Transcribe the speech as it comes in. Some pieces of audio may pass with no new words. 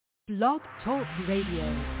Blog Talk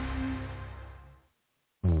Radio.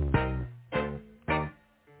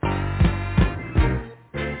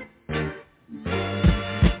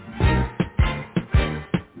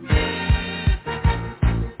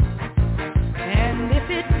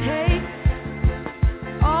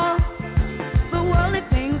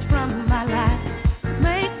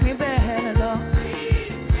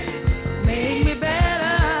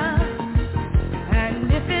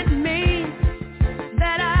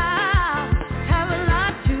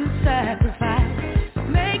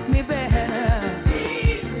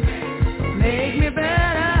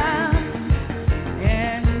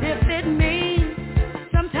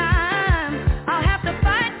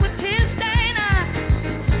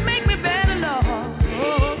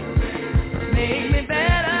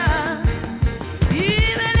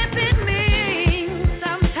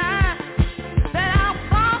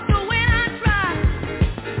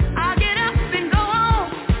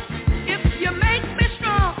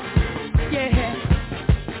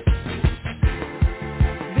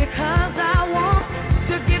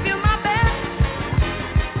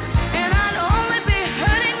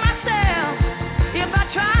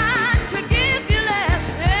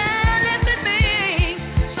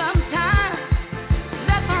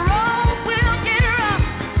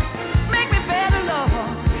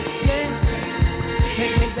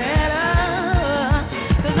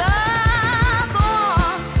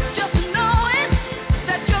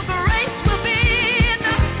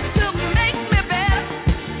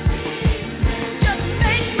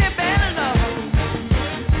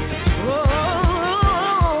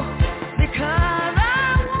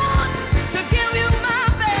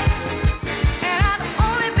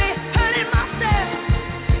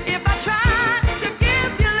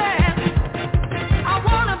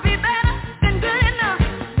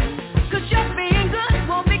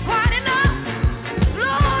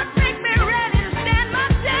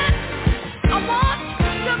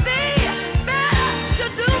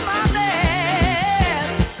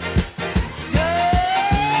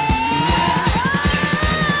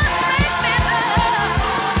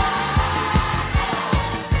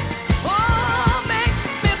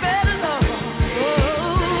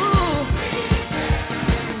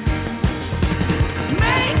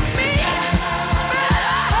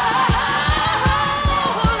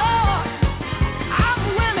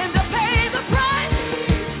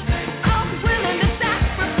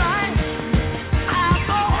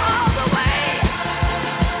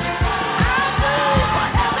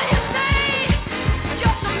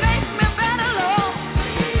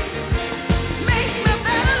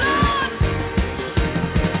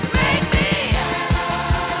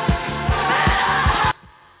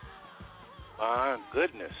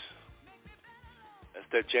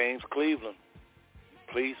 James Cleveland,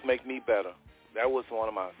 Please Make Me Better. That was one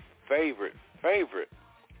of my favorite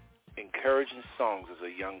encouraging songs as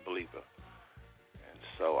a young believer. And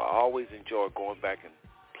so I always enjoy going back and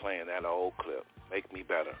playing that old clip, Make Me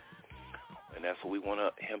Better. And that's what we want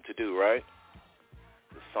him to do, right?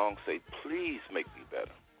 The song say, please make me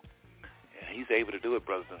better. And he's able to do it,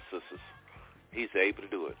 brothers and sisters. He's able to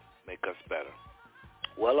do it, make us better.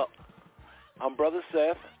 Well, I'm Brother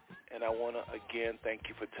Seth. And I want to, again, thank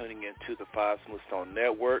you for tuning in to the Five Smooth Stone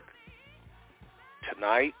Network.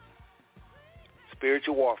 Tonight,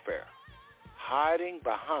 spiritual warfare, hiding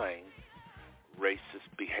behind racist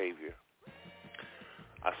behavior.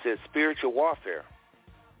 I said spiritual warfare,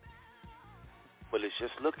 but it's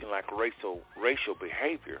just looking like racial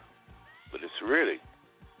behavior, but it's really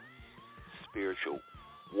spiritual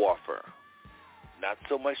warfare. Not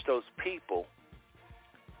so much those people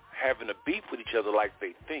having a beef with each other like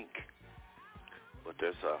they think, but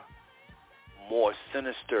there's a more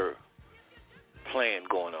sinister plan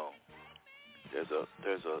going on. There's a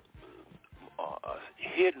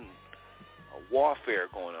hidden warfare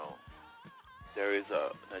going on. There is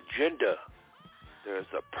an agenda. There is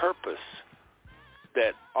a purpose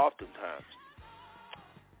that oftentimes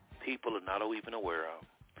people are not even aware of.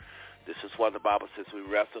 This is why the Bible says we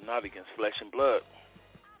wrestle not against flesh and blood,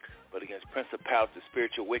 but against principalities,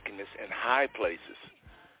 spiritual wickedness in high places.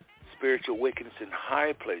 Spiritual wickedness in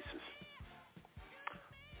high places.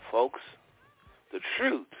 Folks, the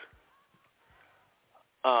truth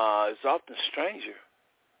is often stranger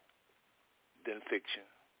than fiction.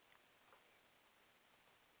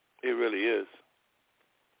 It really is.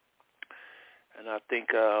 And I think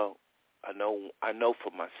I know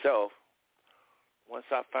for myself, once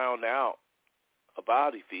I found out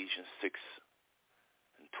about Ephesians 6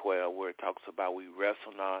 and 12, where it talks about we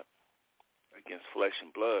wrestle not against flesh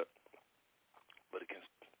and blood, but against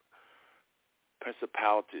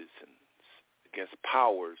principalities and against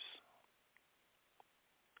powers,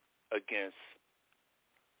 against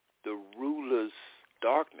the rulers'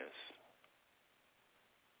 darkness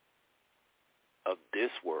of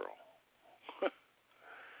this world.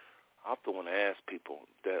 I often want to ask people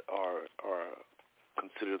that are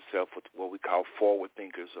consider themselves what we call forward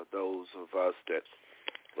thinkers, or those of us that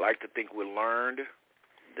like to think we're learned,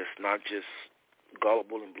 that's not just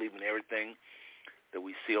gullible and believing everything that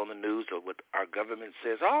we see on the news or what our government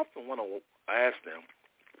says. I often want to ask them,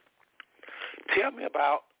 tell me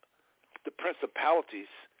about the principalities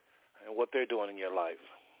and what they're doing in your life.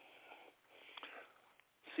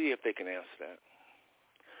 See if they can answer that.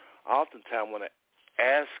 I oftentimes want to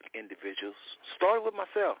ask individuals, starting with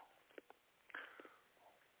myself,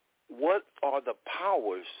 what are the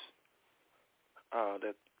powers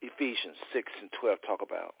that Ephesians 6 and 12 talk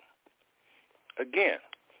about? Again,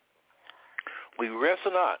 we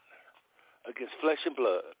wrestle not against flesh and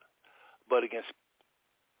blood, but against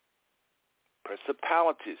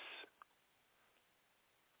principalities,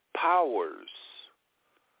 powers,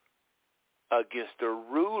 against the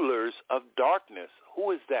rulers of darkness.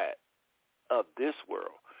 Who is that? Of this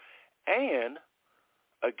world. And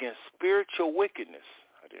against spiritual wickedness.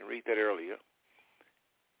 I didn't read that earlier.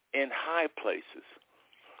 In high places.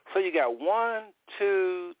 So you got 1,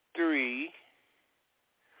 2, 3,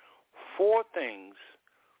 4 things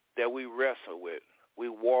that we wrestle with, we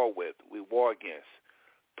war against.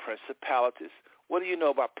 Principalities. What do you know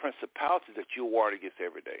about principalities that you war against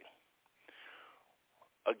every day?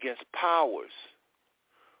 Against powers.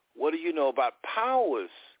 What do you know about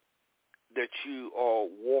powers that you are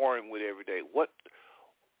warring with every day? What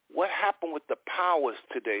happened with the powers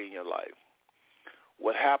today in your life?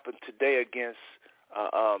 What happened today against,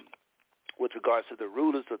 with regards to the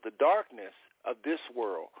rulers of the darkness of this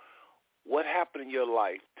world? What happened in your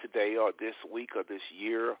life today or this week or this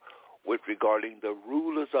year with regarding the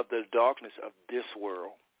rulers of the darkness of this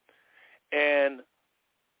world? And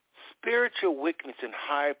spiritual wickedness in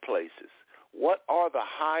high places. What are the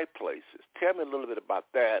high places? Tell me a little bit about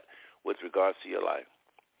that with regards to your life.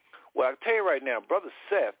 Well, I tell you right now, Brother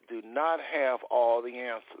Seth do not have all the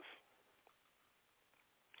answers.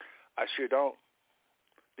 I sure don't.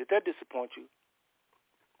 Did that disappoint you?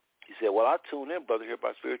 He said, well, I tune in, brother, here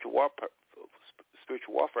about spiritual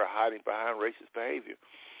warfare hiding behind racist behavior.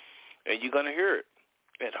 And you're going to hear it.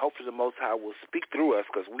 And hopefully the Most High will speak through us,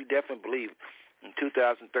 because we definitely believe in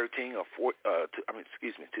 2023 or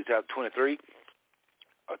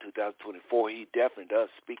 2024, he definitely does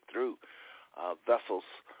speak through vessels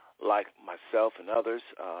like myself and others,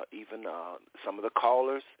 even some of the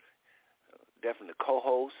callers, definitely the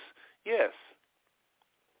co-hosts. Yes.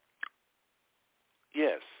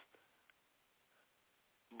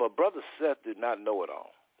 But Brother Seth did not know it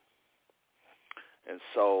all. And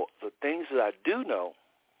so the things that I do know,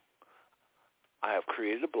 I have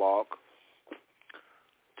created a blog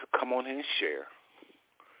to come on here and share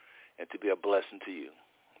and to be a blessing to you.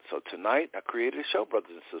 So tonight I created a show,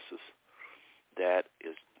 brothers and sisters, that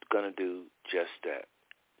is going to do just that.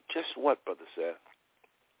 Just what, Brother Seth?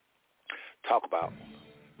 Talk about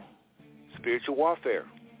spiritual warfare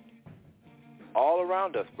all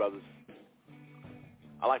around us, brothers.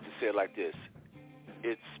 I like to say it like this.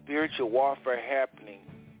 It's spiritual warfare happening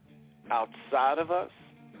outside of us.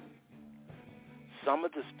 Some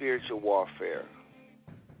of the spiritual warfare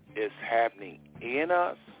is happening in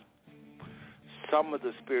us. Some of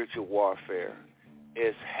the spiritual warfare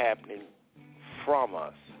is happening from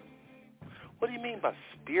us. What do you mean by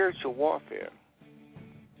spiritual warfare?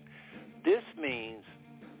 This means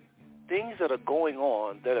things that are going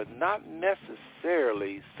on that are not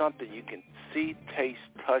necessarily something you can see, taste,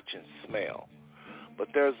 touch, and smell. But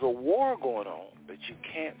there's a war going on that you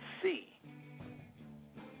can't see.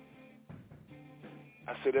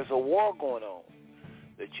 I said there's a war going on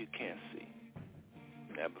that you can't see.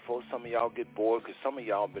 Now, before some of y'all get bored, because some of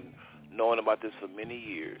y'all have been knowing about this for many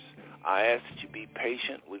years, I ask that you be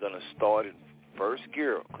patient. We're going to start in first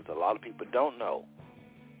gear, because a lot of people don't know.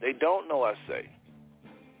 They don't know, I say,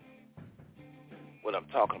 what I'm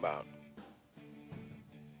talking about.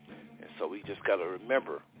 And so we just got to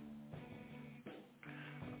remember,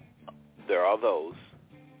 there are those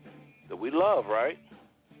that we love, right?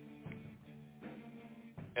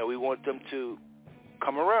 And we want them to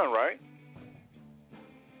come around, right?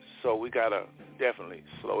 So we got to definitely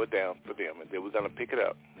slow it down for them, and then we're going to pick it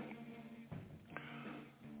up.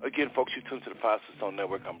 Again, folks, you tune to the Five Stone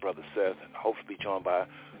Network. I'm Brother Seth, and hopefully be joined by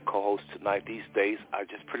co-hosts tonight. These days, I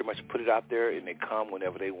just pretty much put it out there, and they come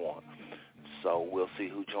whenever they want. So we'll see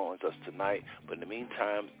who joins us tonight. But in the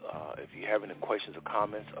meantime, if you have any questions or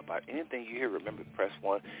comments about anything you hear, remember to press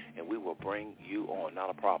 1, and we will bring you on. Not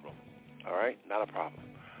a problem. All right? Not a problem.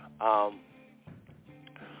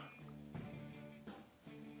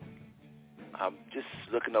 I'm just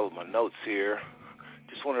looking over my notes here.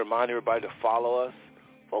 Just want to remind everybody to follow us.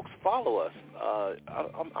 Folks, follow us.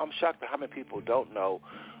 I'm shocked at how many people don't know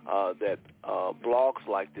that blogs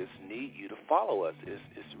like this need you to follow us.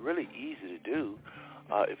 It's really easy to do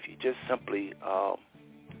if you just simply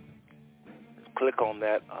click on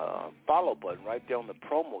that follow button right there on the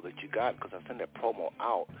promo that you got, because I send that promo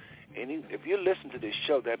out. And if you listen to this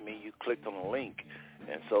show, that means you clicked on a link.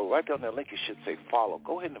 And so right there on that link, it should say follow.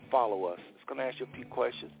 Go ahead and follow us. It's going to ask you a few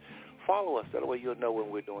questions. Follow us. That way you'll know when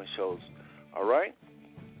we're doing shows. All right?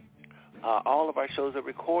 All of our shows are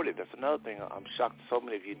recorded. That's another thing I'm shocked so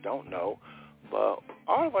many of you don't know. But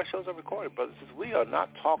all of our shows are recorded, brothers. We are not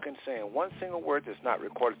talking, saying one single word that's not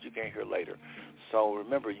recorded you can't hear later. So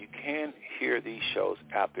remember, you can hear these shows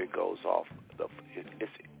after it goes off.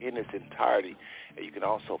 It's in its entirety. And you can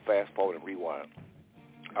also fast forward and rewind.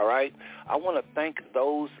 All right? I want to thank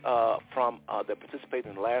those that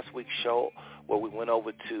participated in last week's show where we went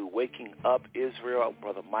over to Waking Up Israel,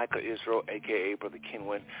 Brother Micah Israel, a.k.a. Brother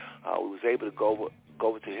Kenwin. We was able to go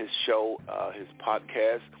over to his show, his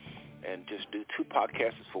podcast, and just do 2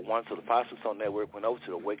 podcasts for one. So the Apostles on Network went over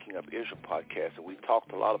to the Waking Up Israel podcast, and we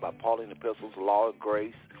talked a lot about Pauline epistles, law of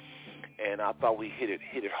grace, and I thought we hit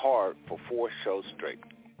it hard for 4 shows straight.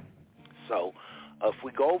 So if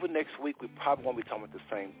we go over next week, we probably won't be talking about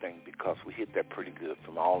the same thing because we hit that pretty good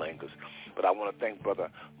from all angles. But I want to thank Brother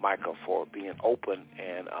Michael for being open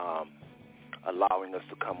and allowing us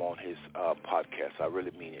to come on his podcast. I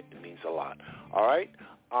really mean it. It means a lot. All right?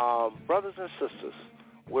 Brothers and sisters,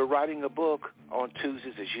 we're writing a book on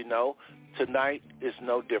Tuesdays, as you know. Tonight is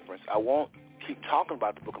no difference. I won't keep talking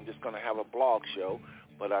about the book. I'm just going to have a blog show,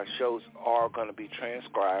 but our shows are going to be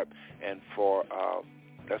transcribed, and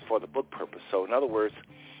that's for the book purpose. So in other words,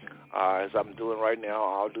 as I'm doing right now,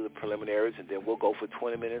 I'll do the preliminaries, and then we'll go for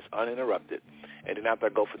 20 minutes uninterrupted. And then after I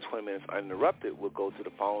go for 20 minutes uninterrupted, we'll go to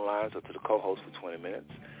the phone lines or to the co-host for 20 minutes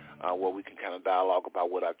where we can kind of dialogue about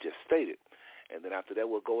what I've just stated. And then after that,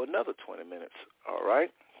 we'll go another 20 minutes, all right?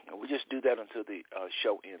 And we just do that until the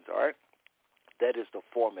show ends, all right? That is the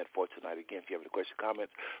format for tonight. Again, if you have any questions,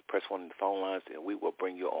 comments, press 1 on the phone lines, and we will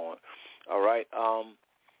bring you on, all right?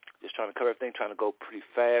 Just trying to cover everything, trying to go pretty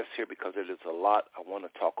fast here because there is a lot I want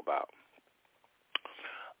to talk about.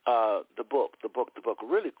 The book.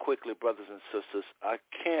 Really quickly, brothers and sisters, I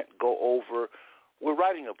can't go over. We're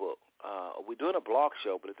writing a book. We're doing a blog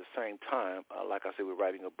show, but at the same time, like I said, we're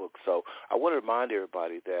writing a book. So I want to remind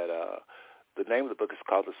everybody that the name of the book is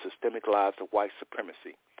called The Systemic Lies of White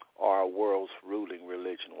Supremacy, or Our World's Ruling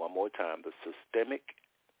Religion. One more time, The Systemic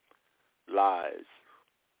Lies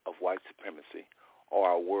of White Supremacy, or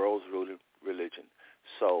Our World's Ruling Religion.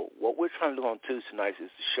 So what we're trying to do on Tuesday nights is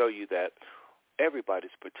to show you that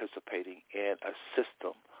everybody's participating in a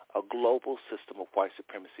system, a global system of white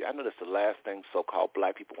supremacy. I know that's the last thing so-called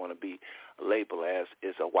black people want to be labeled as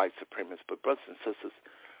is a white supremacist. But brothers and sisters,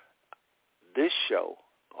 this show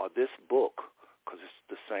or this book, because it's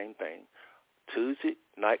the same thing, Tuesday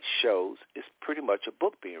night shows is pretty much a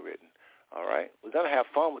book being written. All right? We're going to have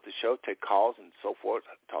fun with the show, take calls and so forth,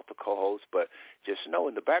 talk to co-hosts, but just know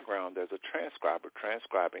in the background there's a transcriber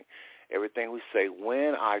transcribing everything we say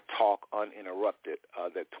when I talk uninterrupted,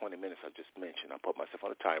 that 20 minutes I just mentioned. I put myself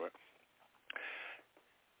on a timer.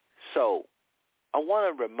 So I want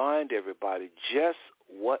to remind everybody just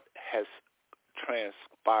what has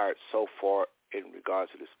transpired so far in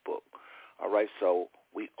regards to this book. All right? So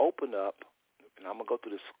we open up, and I'm going to go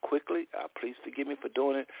through this quickly. Please forgive me for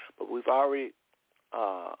doing it, but we've already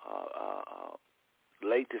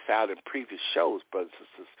laid this out in previous shows, brothers and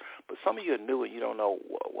sisters. But some of you are new and you don't know,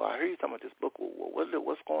 well, I hear you talking about this book.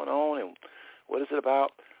 What's going on and what is it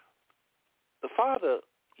about? The Father,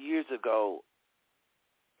 years ago,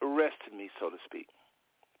 arrested me, so to speak.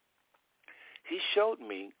 He showed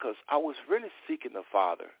me, because I was really seeking the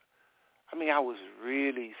Father. I mean, I was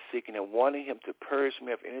really seeking and wanting him to purge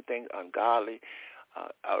me of anything ungodly,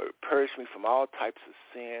 purge me from all types of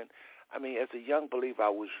sin. I mean, as a young believer, I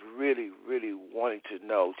was really, really wanting to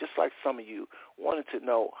know, just like some of you, wanted to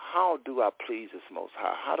know, how do I please this Most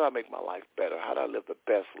High? How do I make my life better? How do I live the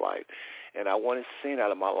best life? And I wanted sin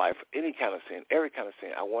out of my life, any kind of sin, every kind of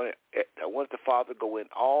sin. I wanted the Father to go in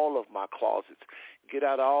all of my closets, get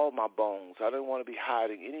out all my bones. I didn't want to be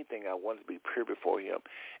hiding anything. I wanted to be pure before him.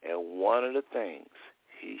 And one of the things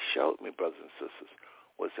he showed me, brothers and sisters,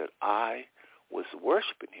 was that I was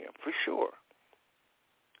worshiping him, for sure.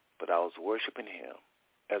 but I was worshiping him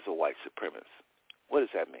as a white supremacist. What does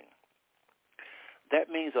that mean? That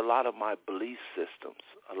means a lot of my belief systems,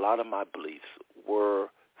 a lot of my beliefs were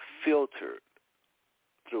filtered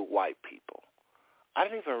through white people. I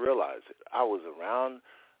didn't even realize it. I was around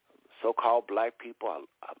so-called black people.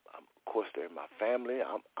 Of course, they're in my family.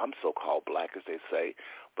 I'm so-called black, as they say.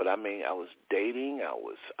 But I mean, I was dating. I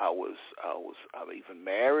was even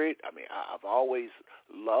married. I mean, I've always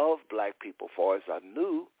loved black people, as far as I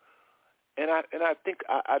knew, and I think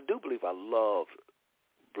I do believe I love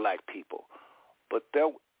black people. But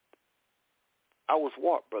I was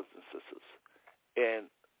warped, brothers and sisters, and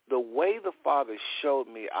the way the Father showed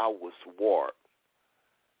me I was warped,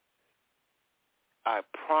 I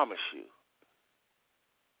promise you,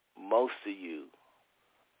 most of you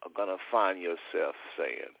are going to find yourself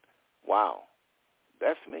saying, wow,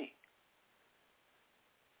 that's me.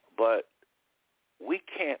 But we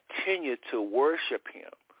can't continue to worship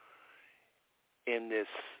him in this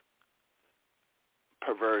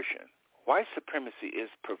perversion. White supremacy is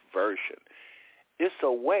perversion. It's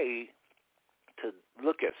a way to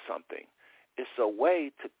look at something. It's a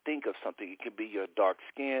way to think of something. It could be your dark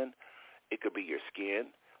skin. It could be your skin.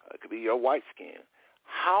 It could be your white skin.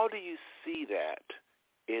 How do you see that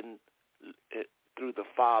through the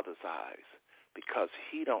Father's eyes? Because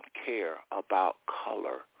he don't care about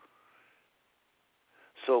color.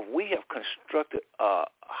 So if we have constructed a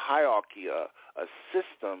hierarchy, a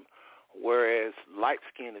system, whereas light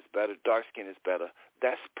skin is better, dark skin is better,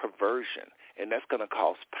 that's perversion, and that's going to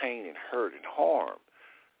cause pain and hurt and harm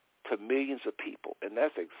to millions of people, and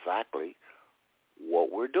that's exactly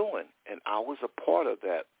what we're doing. And I was a part of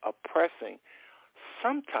that, oppressing.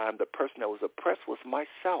 Sometimes the person that was oppressed was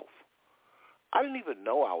myself. I didn't even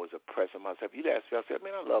know I was oppressing myself. You'd ask me, I said,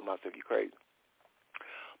 man, I love myself, you crazy.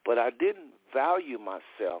 But I didn't value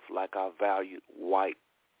myself like I valued white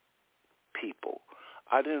people.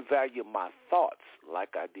 I didn't value my thoughts like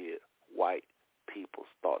I did white people's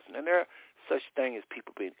thoughts. And there are such thing as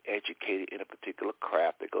people being educated in a particular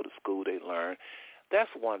craft. They go to school, they learn. That's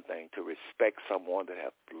one thing, to respect someone that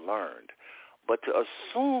have learned. But to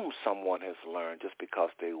assume someone has learned just because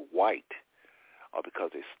they're white or because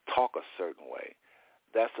they talk a certain way,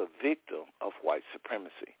 that's a victim of white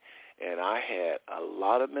supremacy. And I had a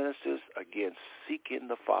lot of ministers, again, seeking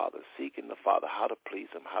the Father, how to please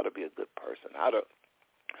him, how to be a good person, how to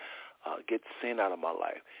get sin out of my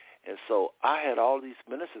life. And so I had all these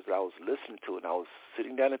ministers that I was listening to, and I was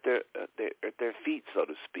sitting down at their feet, so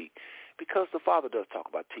to speak, because the Father does talk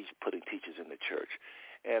about putting teachers in the church.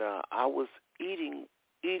 And I was eating,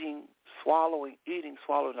 swallowing.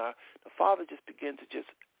 The Father just began to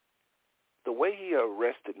the way he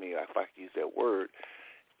arrested me, if I could use that word,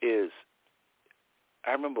 is,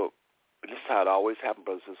 I remember, this is how it always happens,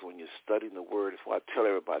 brothers, is when you're studying the Word. It's why I tell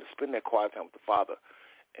everybody, spend that quiet time with the Father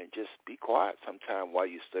and just be quiet sometime while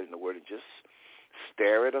you're studying the Word, and just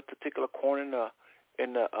stare at a particular corner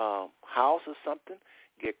in the house or something.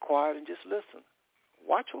 Get quiet and just listen.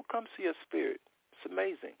 Watch what comes to your spirit. It's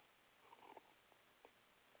amazing.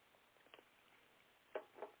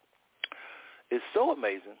 It's so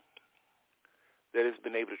amazing that it's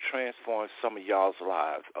been able to transform some of y'all's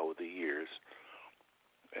lives over the years.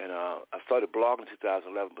 And I started blogging in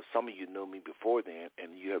 2011, but some of you knew me before then,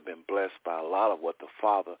 and you have been blessed by a lot of what the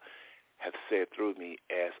Father has said through me,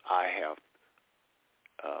 as I have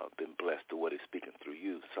been blessed to what he's speaking through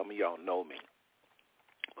you. Some of y'all know me.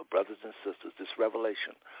 But brothers and sisters, this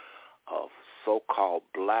revelation of so-called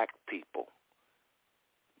black people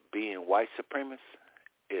being white supremacists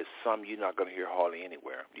is something you're not going to hear hardly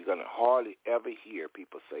anywhere. You're going to hardly ever hear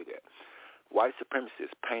people say that. White supremacy is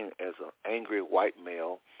painted as an angry white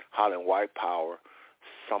male, hollering white power.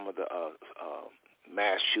 Some of the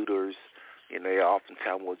mass shooters, they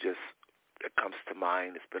oftentimes will just, it comes to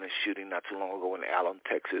mind, there's been a shooting not too long ago in Allen,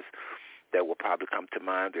 Texas, that will probably come to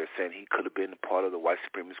mind. They're saying he could have been part of the white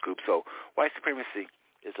supremacist group. So white supremacy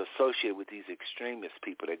is associated with these extremist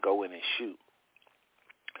people that go in and shoot.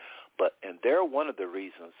 And they're one of the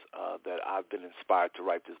reasons that I've been inspired to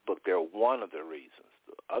write this book. They're one of the reasons.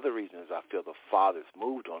 The other reason is I feel the Father's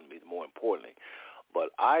moved on me, more importantly. But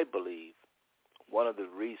I believe one of the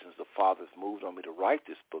reasons the Father's moved on me to write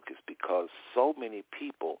this book is because so many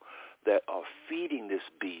people that are feeding this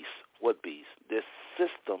beast, what beast? This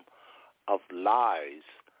system of lies,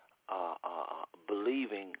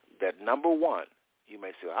 believing that, number one, you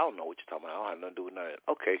may say, I don't know what you're talking about. I don't have nothing to do with none of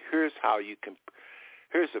that. Okay, here's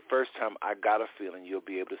the first time I got a feeling you'll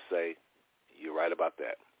be able to say, you're right about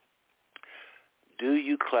that. Do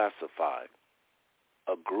you classify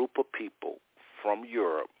a group of people from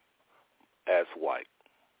Europe as white?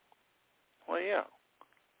 Well, yeah.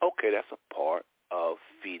 Okay, that's a part of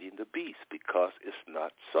feeding the beast because it's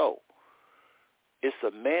not so. It's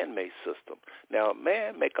a man-made system. Now,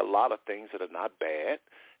 man make a lot of things that are not bad,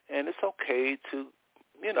 and it's okay to,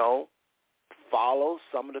 follow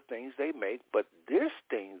some of the things they make, but this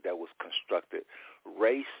thing that was constructed,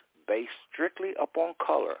 race-based strictly upon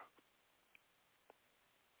color.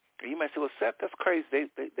 And you might say, well, Seth, that's crazy.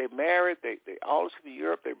 They married. They all from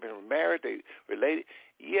Europe. They've been married. They related.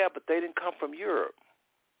 Yeah, but they didn't come from Europe.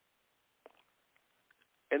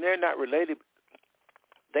 And they're not related.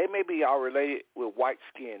 They may be all related with white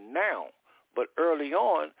skin now, but early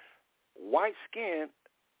on, white skin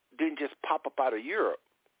didn't just pop up out of Europe.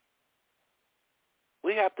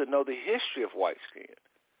 We have to know the history of white skin.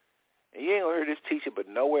 And you ain't gonna hear this teaching, but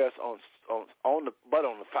nowhere else on the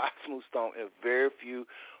Five Smooth Stone in very few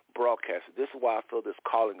broadcasts. This is why I feel this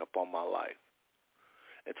calling upon my life.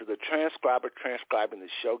 And to the transcriber transcribing the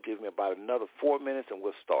show, give me about another 4 minutes and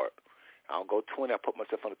we'll start. I'll go 20. I'll put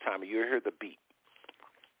myself on the timer. You'll hear the beat.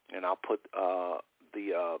 And I'll put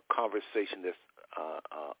the conversation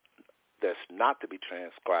that's not to be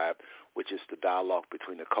transcribed, which is the dialogue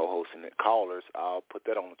between the co-hosts and the callers. I'll put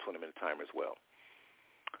that on the 20-minute timer as well.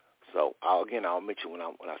 So I'll mention when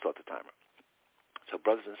I start the timer. So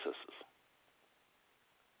brothers and sisters,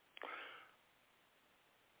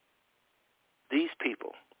 these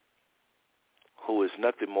people who is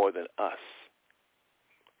nothing more than us,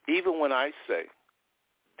 even when I say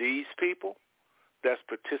these people that's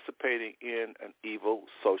participating in an evil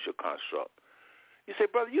social construct, you say,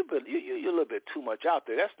 brother, you're a little bit too much out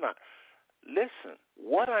there. That's not. Listen,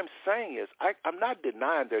 what I'm saying is I'm not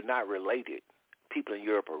denying they're not related. People in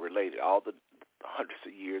Europe are related. All the hundreds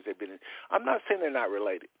of years they've been in. I'm not saying they're not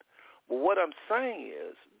related. But what I'm saying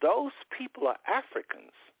is those people are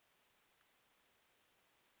Africans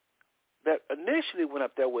that initially went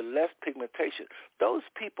up there with less pigmentation. Those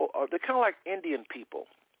people they're kind of like Indian people.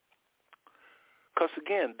 Because,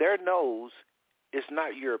 again, their nose is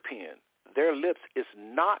not European. Their lips is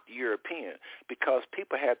not European because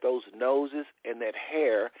people had those noses and that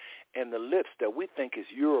hair and the lips that we think is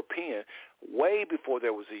European way before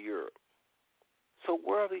there was a Europe. So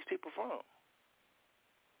where are these people from?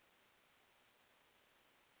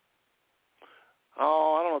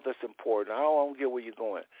 Oh, I don't know if that's important. I don't get where you're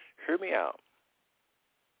going. Hear me out.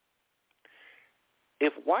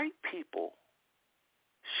 If white people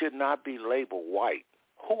should not be labeled white,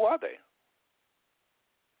 who are they?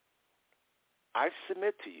 I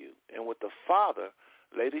submit to you, and what the Father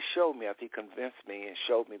later showed me after he convinced me and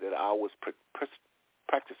showed me that I was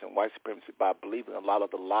practicing white supremacy by believing a lot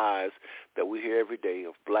of the lies that we hear every day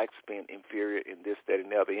of blacks being inferior in this, that,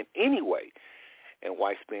 and the other in any way, and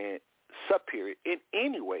whites being superior in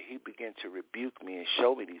any way. He began to rebuke me and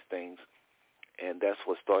show me these things, and that's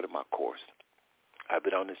what started my course. I've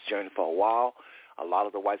been on this journey for a while. A lot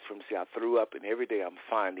of the white supremacy I threw up, and every day I'm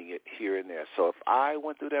finding it here and there. So if I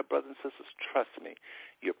went through that, brothers and sisters, trust me,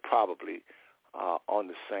 you're probably on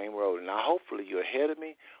the same road. And now hopefully you're ahead of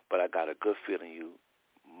me, but I got a good feeling you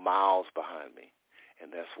miles behind me.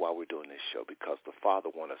 And that's why we're doing this show, because the Father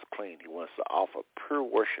wants us clean. He wants us to offer pure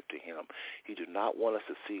worship to him. He do not want us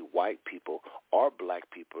to see white people or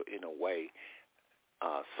black people in a way,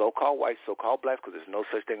 so-called white, so-called black, because there's no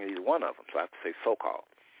such thing as either one of them. So I have to say so-called.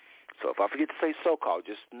 So if I forget to say so-called,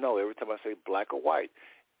 just know every time I say black or white,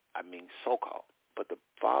 I mean so-called. But the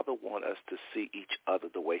Father wants us to see each other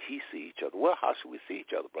the way he sees each other. Well, how should we see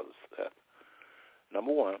each other, brothers and sisters?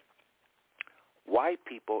 Number one,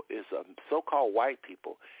 so-called white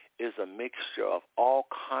people is a mixture of all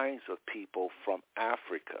kinds of people from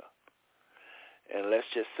Africa. And let's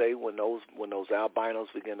just say when those albinos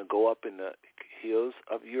begin to go up in the hills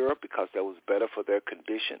of Europe, because that was better for their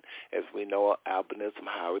condition. As we know, albinism,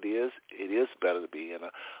 how it is better to be in a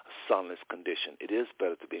sunless condition. It is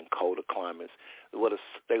better to be in colder climates. They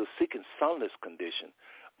were seeking sunless condition,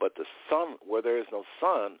 but the sun, where there is no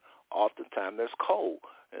sun, oftentimes there's cold.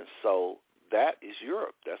 And so that is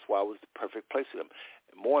Europe. That's why it was the perfect place for them.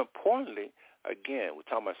 And more importantly, again, we're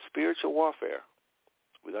talking about spiritual warfare.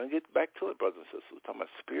 We're going to get back to it, brothers and sisters. We're talking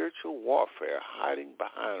about spiritual warfare, hiding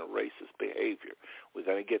behind racist behavior. We're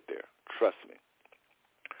going to get there. Trust me.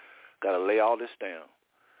 Got to lay all this down.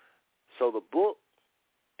 So the book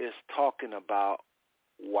is talking about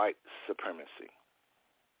white supremacy.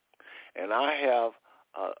 And I have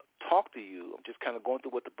talked to you. I'm just kind of going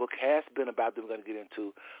through what the book has been about. Then we're going to get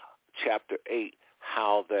into chapter 8,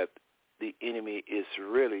 how that the enemy is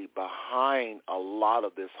really behind a lot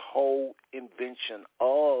of this whole invention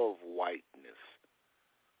of whiteness.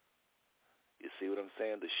 You see what I'm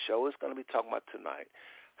saying? The show is going to be talking about tonight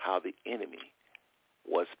how the enemy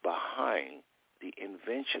was behind the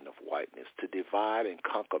invention of whiteness to divide and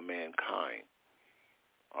conquer mankind.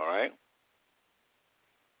 All right?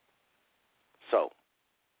 So,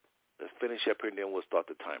 let's finish up here and then we'll start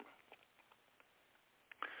the timer.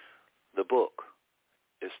 The book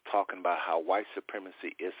is talking about how white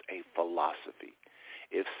supremacy is a philosophy.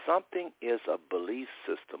 If something is a belief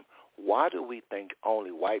system, why do we think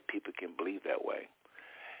only white people can believe that way?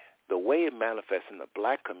 The way it manifests in the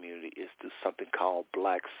black community is through something called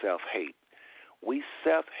black self-hate. We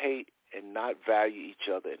self-hate and not value each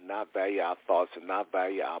other and not value our thoughts and not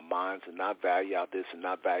value our minds and not value our this and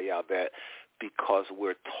not value our that because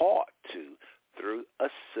we're taught to through a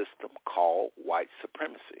system called white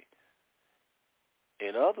supremacy.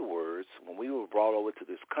 In other words, when we were brought over to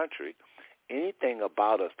this country, anything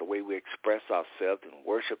about us, the way we express ourselves in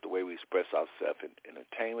worship, the way we express ourselves in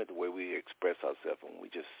entertainment, the way we express ourselves when we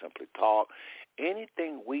just simply talk,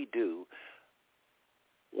 anything we do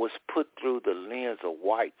was put through the lens of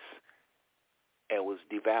whites and was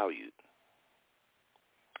devalued.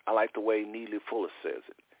 I like the way Neely Fuller says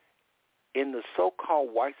it. In the so-called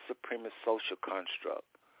white supremacist social construct,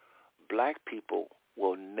 black people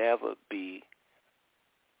will never be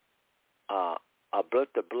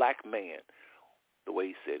the black man, the way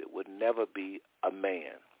he said it, would never be a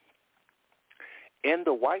man. In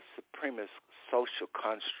the white supremacist social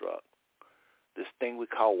construct, this thing we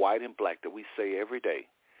call white and black that we say every day,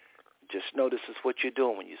 just know this is what you're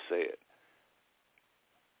doing when you say it.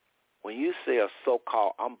 When you say a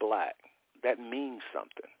so-called I'm black, that means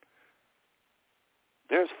something.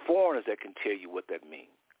 There's foreigners that can tell you what that means.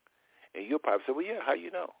 And you'll probably say, well, yeah, how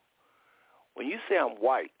you know? When you say I'm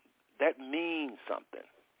white, that means something.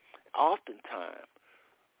 Oftentimes,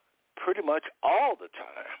 pretty much all the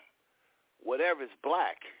time, whatever is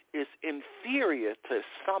black is inferior to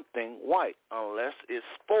something white unless it's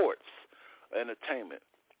sports, entertainment.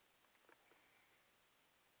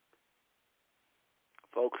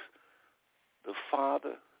 Folks, the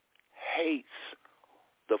Father hates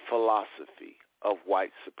the philosophy of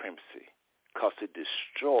white supremacy because it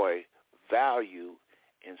destroys value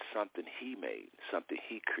in something he made, something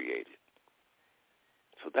he created.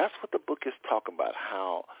 So that's what the book is talking about,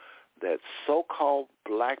 how that so-called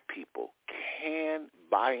black people can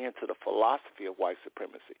buy into the philosophy of white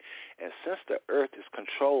supremacy. And since the earth is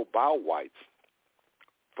controlled by whites,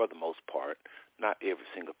 for the most part, not every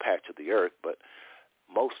single patch of the earth, but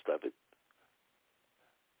most of it,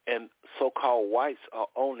 and so-called whites are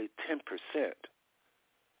only 10%.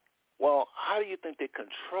 Well, how do you think they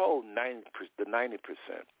control the 90%,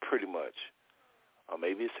 pretty much? Or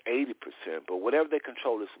maybe it's 80%, but whatever they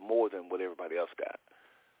control is more than what everybody else got.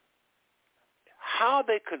 How are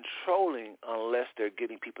they controlling unless they're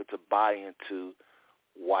getting people to buy into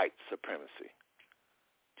white supremacy?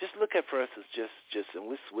 Just look at, for instance,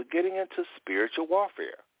 and we're getting into spiritual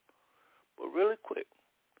warfare. But really quick,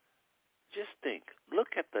 just think, look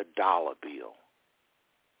at the dollar bill.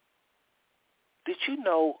 Did you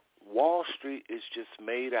know Wall Street is just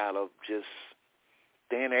made out of just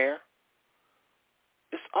thin air?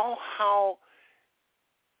 It's all how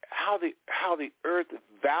the earth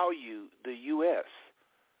value the U.S.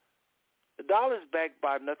 The dollar is backed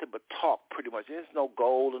by nothing but talk, pretty much. There's no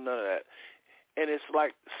gold and none of that. And it's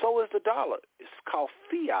like, so is the dollar. It's called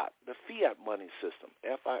fiat, the fiat money system,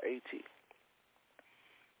 F-I-A-T.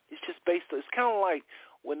 It's just based on, it's kind of like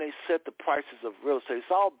when they set the prices of real estate.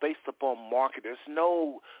 It's all based upon market. There's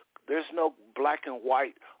no black and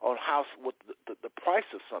white on what the price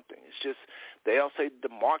of something. It's just, they all say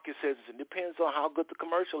the market says it depends on how good the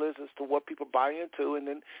commercial is as to what people buy into, and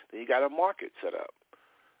then you got a market set up.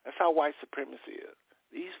 That's how white supremacy is.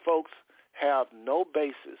 These folks have no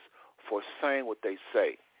basis for saying what they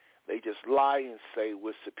say. They just lie and say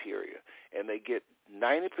we're superior. And they get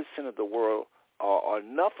 90% of the world or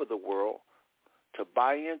enough of the world to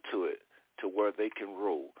buy into it to where they can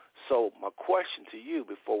rule. So my question to you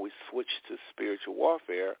before we switch to spiritual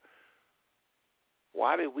warfare,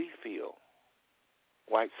 why do we feel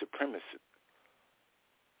white supremacists,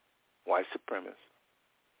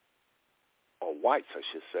 or whites, I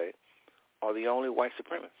should say, are the only white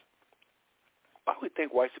supremacists? Why do we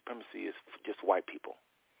think white supremacy is just white people?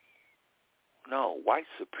 No, white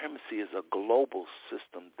supremacy is a global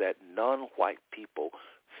system that non-white people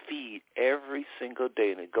feed every single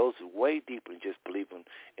day, and it goes way deeper than just believing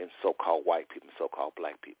in so-called white people and so-called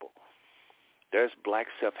black people. There's black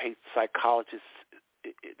self-hate psychologists.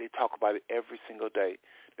 They talk about it every single day.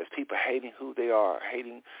 There's people hating who they are,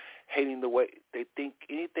 hating the way they think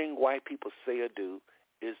anything white people say or do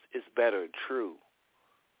is better and true.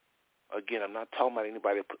 Again, I'm not talking about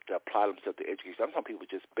anybody that apply themselves to education. I'm talking people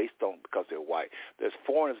just based on because they're white. There's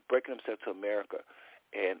foreigners breaking themselves to America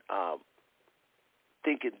and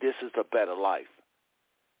thinking this is a better life,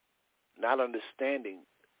 not understanding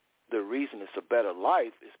the reason it's a better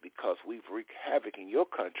life is because we've wreaked havoc in your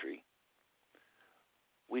country.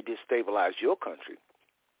 We destabilized your country,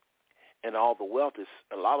 and a lot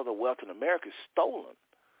of the wealth in America is stolen.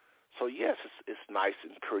 So yes, it's nice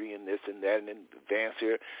and pretty and this and that and then advance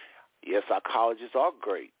here. Yes, our colleges are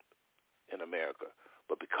great in America,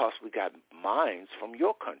 but because we got minds from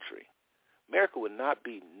your country, America would not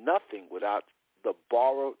be nothing without the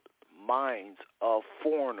borrowed minds of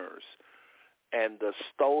foreigners and the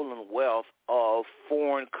stolen wealth of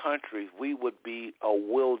foreign countries. We would be a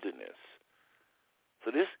wilderness. So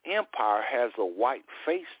this empire has a white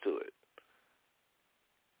face to it,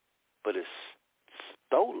 but it's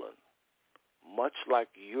stolen, much like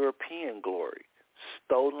European glory,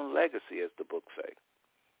 stolen legacy, as the book say.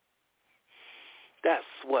 That's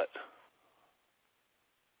what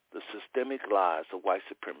the systemic lies of white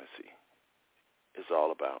supremacy is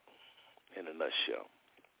all about in a nutshell.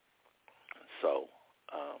 So,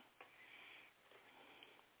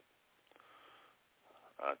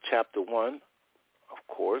 chapter 1, of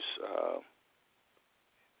course,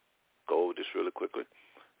 go over this really quickly.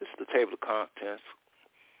 This is the table of contents.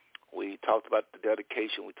 We talked about the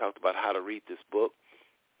dedication. We talked about how to read this book.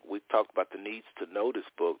 We talked about the needs to know this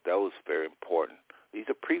book. That was very important. These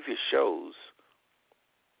are previous shows.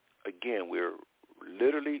 Again, we're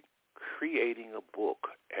literally creating a book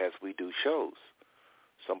as we do shows.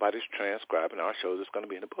 Somebody's transcribing our shows. It's going to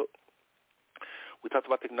be in the book. We talked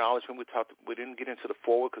about the acknowledgement. We didn't get into the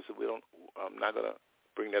forward because I'm not going to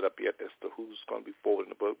bring that up yet as to who's going to be forward in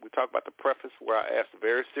the book. We talked about the preface where I asked a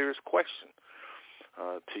very serious question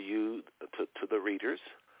to you, to the readers.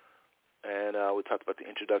 And we talked about the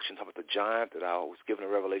introduction, talked about the giant, that I was given a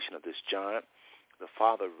revelation of this giant. The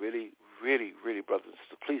Father really, really, really, brothers and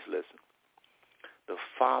sisters, please listen. The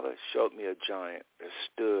Father showed me a giant that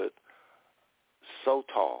stood so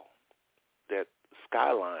tall that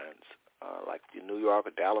skylines, like the New York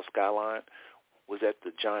or Dallas skyline, was at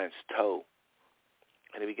the giant's toe.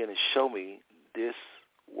 And he began to show me this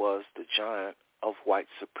was the giant of white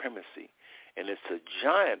supremacy. And it's a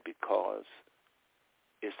giant because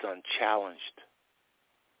it's unchallenged.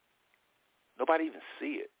 Nobody even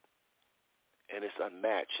see it. And it's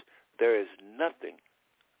unmatched. There is nothing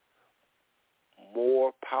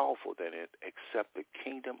more powerful than it except the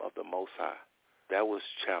kingdom of the Most High. That was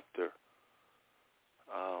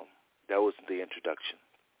that was the introduction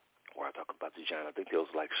where I talk about the giant. I think it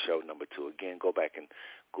was like show number 2. Again, go back and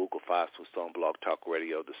Google 5-Stone Blog Talk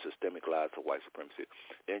Radio, the systemic lies of white supremacy.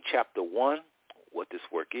 Then chapter 1, what this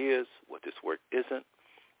work is, what this work isn't,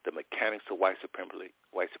 the mechanics of white supremacy,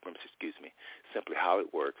 simply how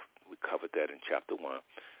it works. We covered that in chapter 1.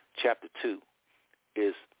 Chapter 2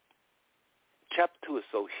 is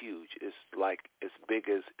so huge. It's like as big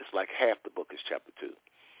as, it's like half the book is chapter 2.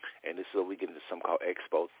 And this is where we get into something called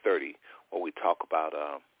Expo 30, where we talk about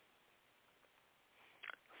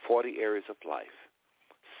 40 areas of life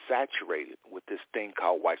saturated with this thing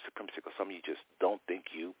called white supremacy, because some of you just don't think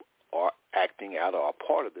you are acting out or are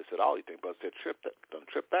part of this at all. You think, but they're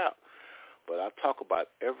tripped out. But I talk about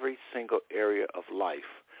every single area of life,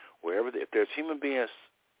 if there's human beings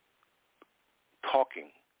talking,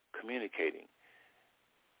 communicating,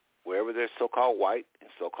 wherever there's so-called white and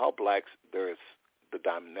so-called blacks, there is the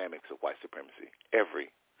dynamics of white supremacy.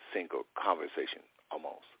 Every single conversation,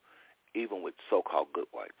 almost, even with so-called good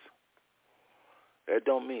whites. That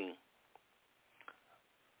don't mean,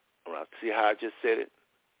 see how I just said it?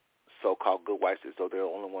 So-called good whites as though they're the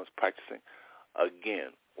only ones practicing.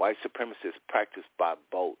 Again, white supremacy is practiced by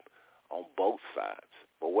both, on both sides.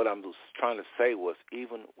 But what I'm trying to say was,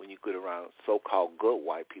 even when you get around so-called good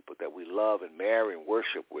white people that we love and marry and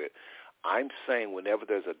worship with, I'm saying whenever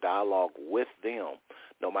there's a dialogue with them,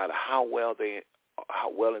 no matter how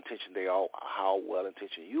well-intentioned they are, how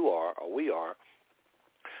well-intentioned you are or we are,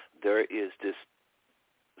 there is this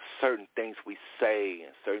certain things we say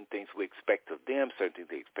and certain things we expect of them, certain things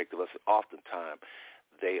they expect of us, and oftentimes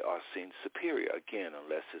they are seen superior, again,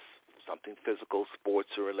 unless it's something physical, sports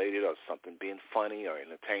or related, or something being funny or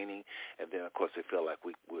entertaining, and then, of course, they feel like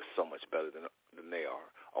we're so much better than they are.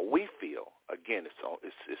 Or we feel, again, it's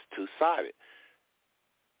two-sided.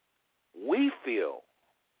 We feel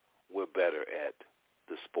we're better at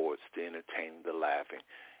the sports, the entertaining, the laughing.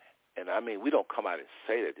 And, I mean, we don't come out and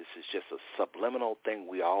say that. This is just a subliminal thing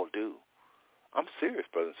we all do. I'm serious,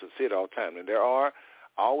 brothers and sisters. I see it all the time. And there are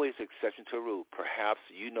Always exception to a rule. Perhaps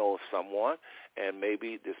you know of someone, and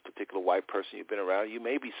maybe this particular white person you've been around, you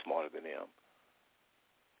may be smarter than them.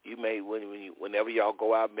 You may, whenever y'all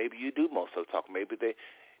go out, maybe you do most of the talking. Maybe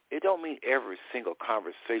it don't mean every single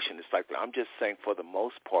conversation is like that. I'm just saying for the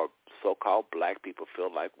most part, so-called black people feel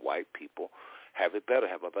like white people have it better,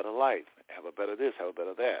 have a better life, have a better this, have a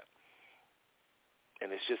better that.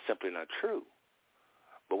 And it's just simply not true.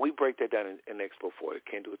 But we break that down in Expo 4.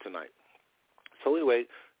 Can't do it tonight. So anyway,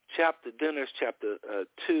 chapter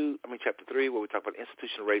 3, where we talk about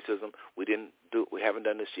institutional racism. We haven't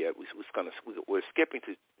done this yet. We're skipping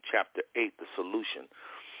to chapter 8, the solution,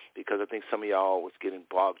 because I think some of y'all was getting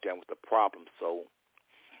bogged down with the problem. So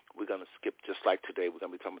we're going to skip, just like today, we're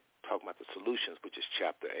going to be talking about the solutions, which is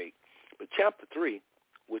chapter 8. But chapter 3,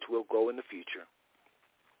 which will go in the future,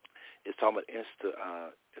 is talking about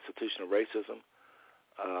institutional racism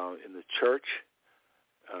in the church,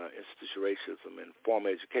 institutional racism in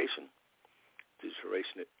formal education,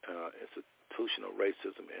 institutional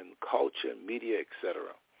racism in culture, media,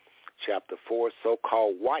 etc. Chapter 4,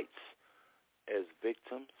 so-called whites as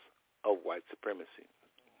victims of white supremacy.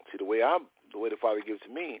 See, the way the Father gives it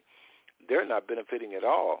to me, they're not benefiting at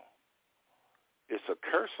all. It's a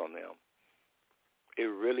curse on them. It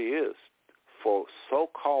really is. For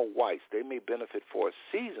so-called whites, they may benefit for a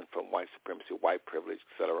season from white supremacy, white privilege,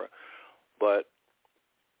 etc., but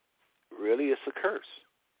really it's a curse.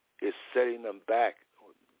 It's setting them back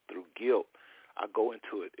through guilt. I'll go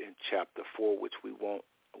into it in chapter 4, which we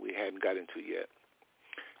hadn't got into yet.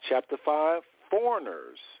 Chapter 5,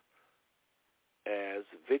 foreigners as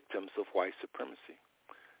victims of white supremacy.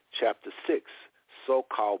 Chapter 6,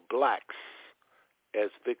 so-called blacks as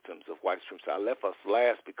victims of white supremacy. I left us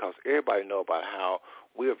last because everybody know about how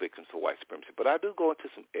we're victims of white supremacy. But I do go into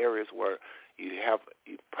some areas where you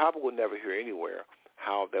probably will never hear anywhere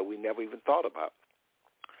how that we never even thought about.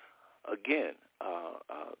 Again,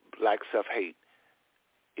 black self-hate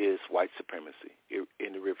is white supremacy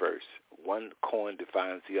in the reverse. One coin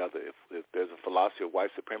defines the other. If there's a philosophy of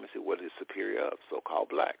white supremacy, what is superior of? So-called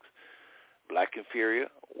blacks. Black inferior,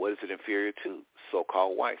 what is it inferior to?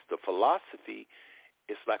 So-called whites. The philosophy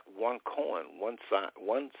is like one coin. One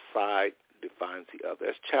side defines the other.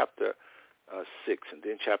 That's chapter 6. And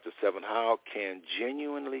then chapter 7, how can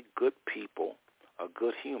genuinely good people, or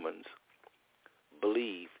good humans,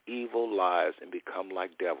 believe evil lies and become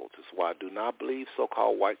like devils? That's why I do not believe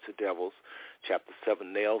so-called whites are devils. Chapter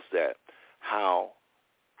 7 nails that. How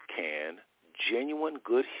can genuine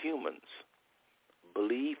good humans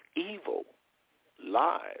believe evil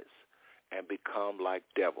lies and become like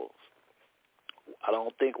devils? I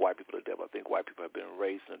don't think white people are devils. I think white people have been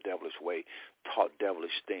raised in a devilish way, taught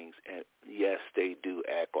devilish things, and yes, they do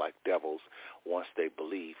act like devils once they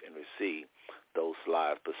believe and receive those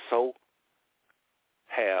lies. But so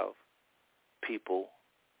have people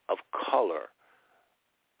of color.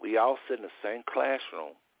 We all sit in the same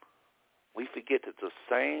classroom. We forget that the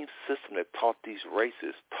same system that taught these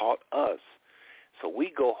races taught us. So we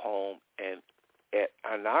go home, and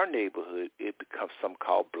in our neighborhood, it becomes something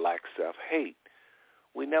called black self-hate.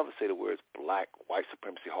 We never say the words black, white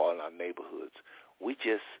supremacy hall in our neighborhoods. We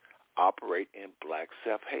just operate in black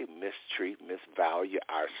self-hate, mistreat, misvalue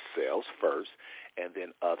ourselves first, and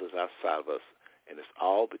then others outside of us. And it's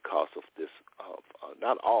all because of this,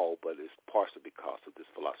 not all, but it's partially because of this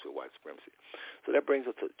philosophy of white supremacy. So that brings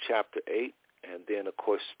us to chapter 8. And then, of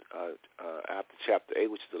course, after chapter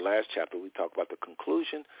 8, which is the last chapter, we talk about the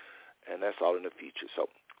conclusion, and that's all in the future. So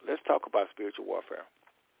let's talk about spiritual warfare.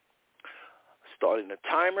 Starting the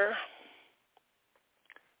timer.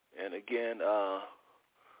 And again,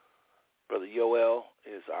 Brother Yoel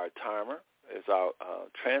is our timer, is our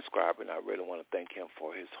transcriber, and I really want to thank him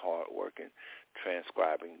for his hard work in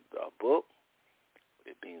transcribing the book.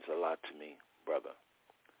 It means a lot to me, brother.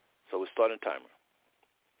 So we're starting the timer.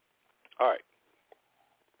 All right.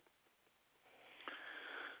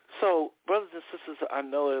 So, brothers and sisters, I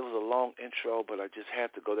know it was a long intro, but I just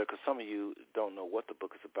had to go there because some of you don't know what the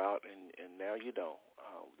book is about, and now you know.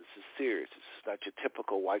 This is serious. This is not your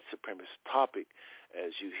typical white supremacist topic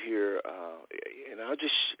as you hear. And I'll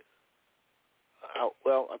just, I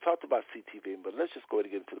talked about CTV, but let's just go ahead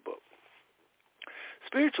and get into the book.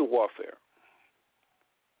 Spiritual warfare.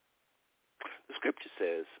 The scripture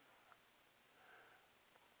says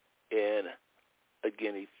in,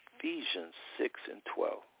 again, Ephesians 6 and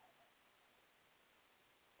 12,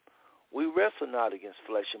 we wrestle not against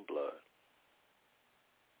flesh and blood,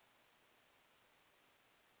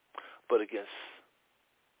 but against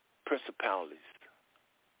principalities,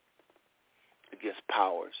 against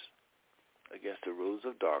powers, against the rulers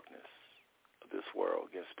of darkness of this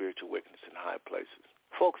world, against spiritual wickedness in high places.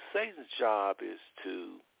 Folks, Satan's job is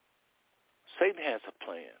Satan has a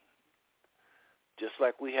plan. Just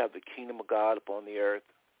like we have the kingdom of God upon the earth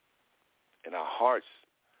in our hearts,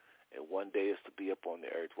 and one day is to be upon the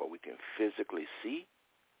earth where we can physically see.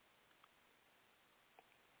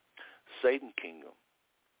 Satan's kingdom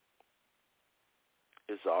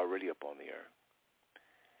is already upon the earth.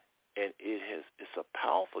 And it's a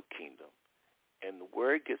powerful kingdom. And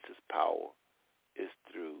where it gets its power is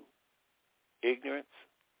through ignorance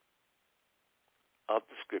of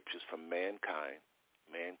the scriptures from mankind's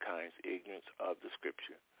ignorance of the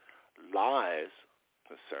scripture. Lies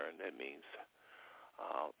concerned, that means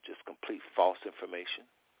just complete false information.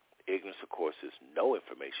 Ignorance, of course, is no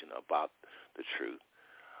information about the truth.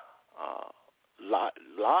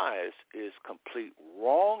 Lies is complete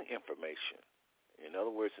wrong information. In other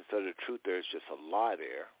words, instead of the truth, there's just a lie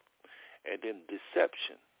there. And then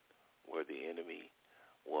deception, where the enemy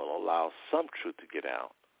will allow some truth to get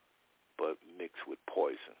out, but mixed with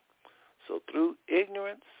poison. So through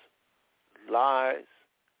ignorance, lies,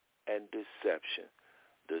 and deception,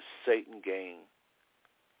 does Satan gain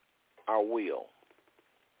our will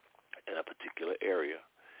in a particular area.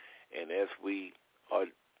 And as we are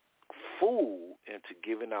fooled into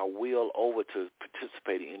giving our will over to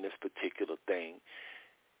participating in this particular thing,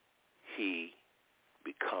 he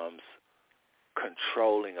becomes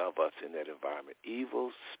controlling of us in that environment.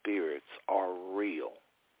 Evil spirits are real.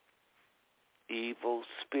 Evil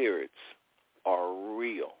spirits are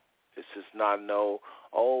real. This is not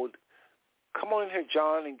come on in here,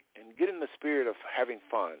 John, and get in the spirit of having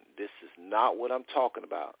fun. This is not what I'm talking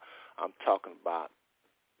about. I'm talking about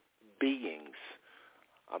beings.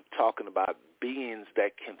 I'm talking about beings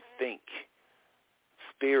that can think,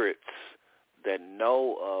 spirits that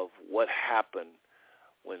know of what happened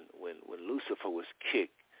when Lucifer was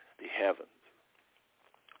kicked the heavens.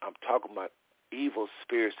 I'm talking about evil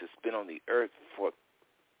spirits that's been on the earth for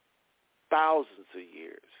thousands of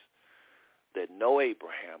years, that know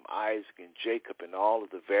Abraham, Isaac, and Jacob, and all of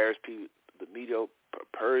the various people, the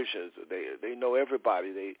Medo-Persians. They know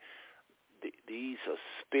everybody. These are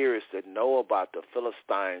spirits that know about the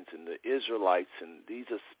Philistines and the Israelites, and these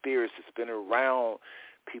are spirits that's been around.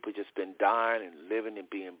 People just been dying and living and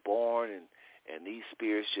being born, and these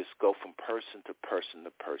spirits just go from person to person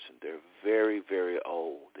to person. They're very, very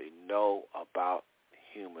old. They know about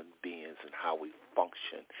human beings and how we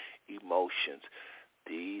function, emotions.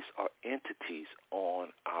 These are entities on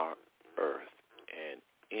our earth and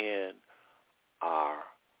in our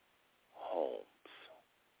homes,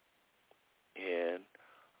 in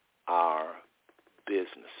our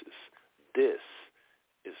businesses. This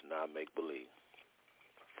is not make-believe.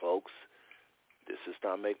 Folks, this is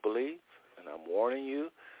not make-believe, and I'm warning you.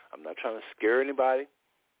 I'm not trying to scare anybody,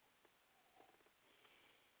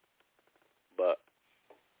 but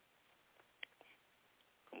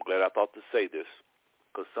I'm glad I thought to say this,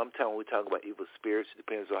 because sometimes when we talk about evil spirits, it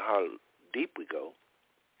depends on how deep we go.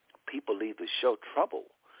 People leave the show troubled.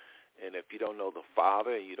 And if you don't know the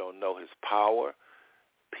Father and you don't know his power,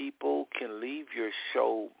 people can leave your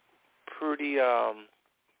show pretty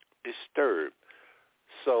disturbed.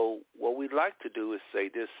 So what we'd like to do is say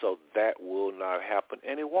this so that will not happen,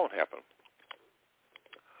 and it won't happen.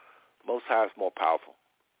 Most High is more powerful.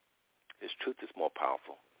 His truth is more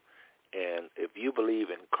powerful. And if you believe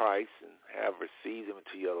in Christ and have received him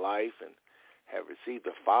into your life and have received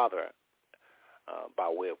the Father by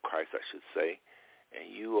way of Christ, I should say,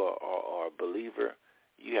 and you are a believer,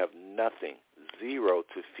 you have nothing, zero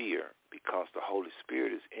to fear, because the Holy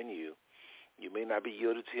Spirit is in you. You may not be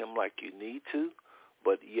yielded to him like you need to,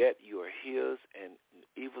 but yet you are his, and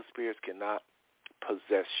evil spirits cannot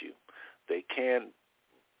possess you. They can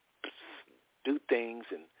do things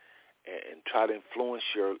and try to influence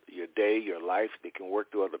your day, your life. They can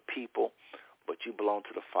work through other people, but you belong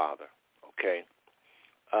to the Father, okay?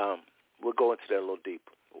 We'll go into that a little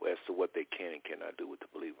deeper as to what they can and cannot do with the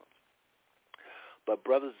believer. But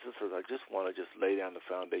brothers and sisters, I just want to lay down the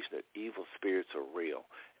foundation that evil spirits are real,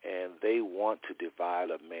 and they want to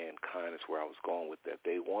divide up mankind. Is where I was going with that.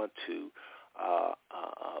 They want to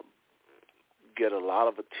get a lot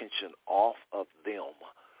of attention off of them.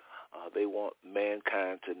 They want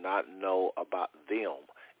mankind to not know about them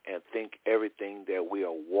and think everything that we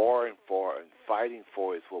are warring for and fighting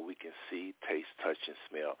for is what we can see, taste, touch, and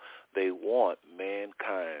smell. They want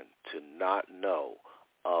mankind to not know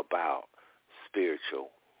about spiritual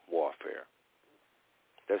warfare.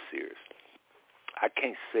 That's serious. I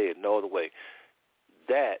can't say it no other way.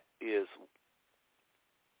 That is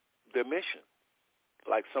their mission.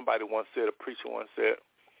 Like somebody once said, a preacher once said,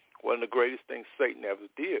 one of the greatest things Satan ever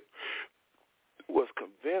did was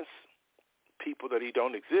convince people that he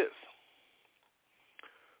don't exist.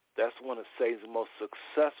 That's one of Satan's most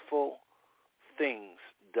successful things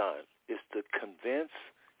done, is to convince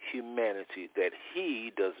humanity that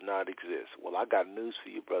he does not exist. Well, I got news for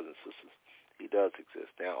you, brothers and sisters. He does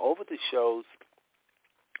exist. Now, over the shows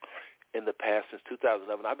in the past, since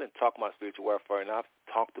 2011, I've been talking about spiritual warfare, and I've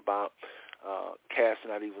talked about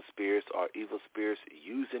casting out evil spirits, or evil spirits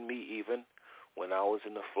using me even when I was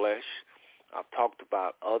in the flesh. I've talked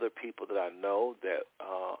about other people that I know that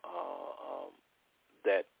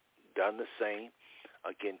that done the same.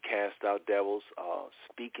 Again, cast out devils,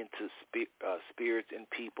 speaking to spirits in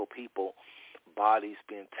people, bodies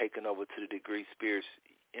being taken over to the degree spirits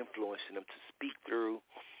influencing them to speak through,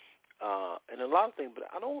 and a lot of things. But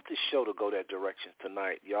I don't want this show to go that direction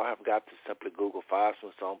tonight. Y'all have got to simply Google Five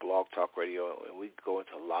Smiths on Blog Talk Radio, and we go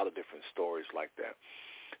into a lot of different stories like that.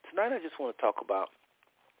 Tonight I just want to talk about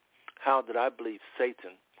how that I believe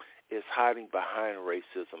Satan is hiding behind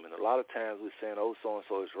racism. And a lot of times we're saying, oh,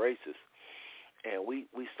 so-and-so is racist. And we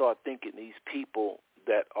start thinking these people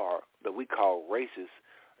that we call racist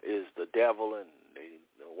is the devil, and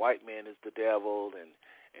the white man is the devil, and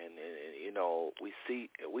you know,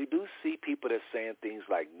 we do see people that saying things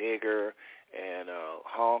like nigger and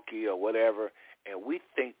honky or whatever, and we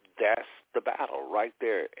think that's the battle right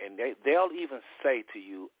there. And they'll even say to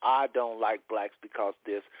you, I don't like blacks because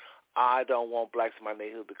this, I don't want blacks in my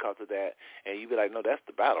neighborhood because of that. And you be like, no, that's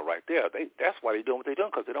the battle right there. That's why they're doing what they're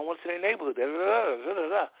doing, because they don't want to see their neighborhood.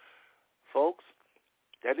 Folks,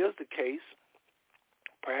 that is the case,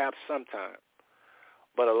 perhaps sometime.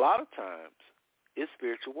 But a lot of times, it's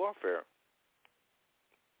spiritual warfare.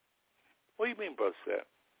 What do you mean, Brother Seth?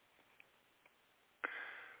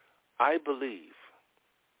 I believe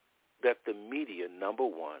that the media, number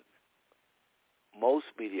one, most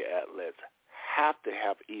media outlets have to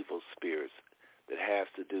have evil spirits that has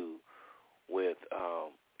to do with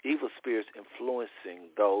evil spirits influencing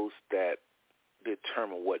those that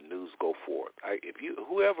determine what news go forth.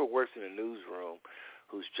 Whoever works in a newsroom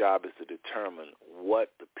whose job is to determine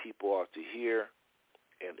what the people are to hear,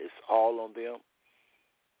 and it's all on them,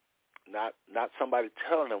 not somebody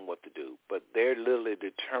telling them what to do, but they're literally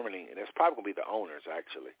determining, and it's probably going to be the owners,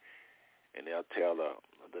 actually, and they'll tell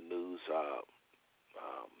the news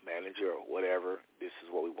manager or whatever, this is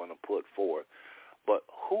what we want to put forth. But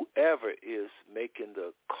whoever is making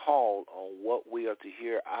the call on what we are to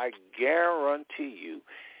hear, I guarantee you,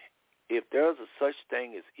 if there's a such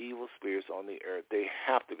thing as evil spirits on the earth, they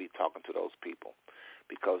have to be talking to those people,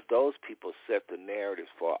 because those people set the narratives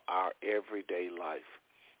for our everyday life.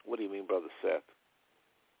 What do you mean, Brother Seth?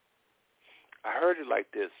 I heard it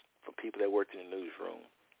like this from people that worked in the newsroom.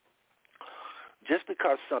 Just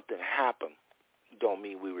because something happened don't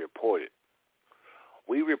mean we report it.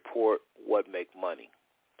 We report what make money.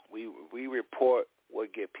 We report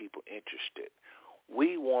what get people interested.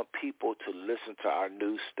 We want people to listen to our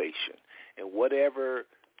news station, and whatever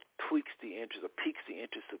tweaks the interest or piques the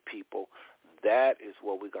interest of people, that is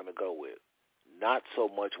what we're going to go with, not so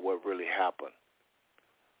much what really happened.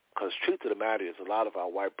 Because truth of the matter is, a lot of our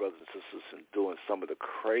white brothers and sisters are doing some of the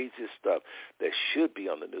craziest stuff that should be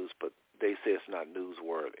on the news, but they say it's not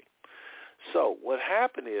newsworthy. So what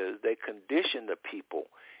happened is they conditioned the people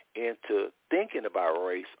into thinking about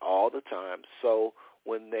race all the time. So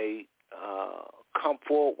when they come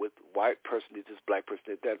forward with white person did this, black person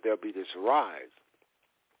did that, there'll be this rise.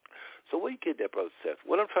 So where you get that, Brother Seth?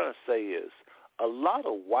 What I'm trying to say is a lot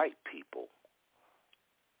of white people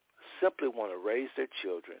simply want to raise their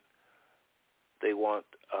children. They want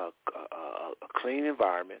a clean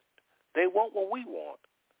environment. They want what we want.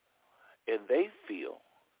 And they feel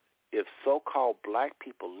if so-called black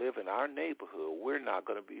people live in our neighborhood,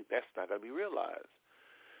 that's not going to be realized.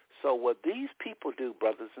 So what these people do,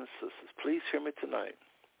 brothers and sisters, please hear me tonight,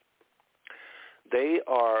 they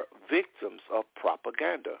are victims of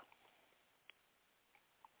propaganda.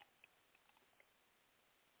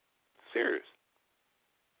 Serious.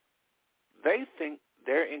 They think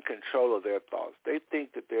they're in control of their thoughts. They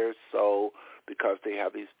think that they're so, because they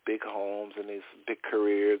have these big homes and these big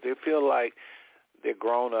careers, they feel like they're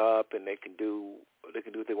grown up and they can do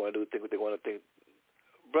what they want to do, think what they want to think.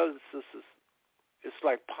 Brothers and sisters, it's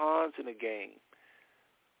like pawns in a game.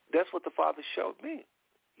 That's what the Father showed me.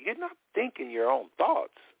 You're not thinking your own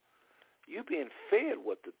thoughts. You're being fed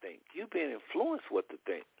what to think. You're being influenced what to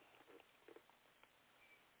think.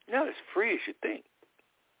 You're not as free as you think.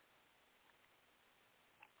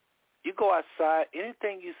 You go outside,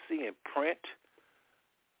 anything you see in print,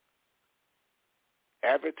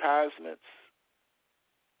 advertisements,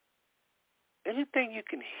 anything you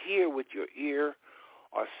can hear with your ear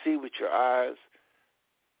or see with your eyes,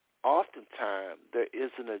 oftentimes there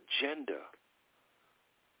is an agenda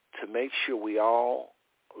to make sure we all,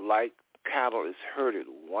 like cattle, is herded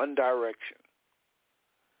one direction,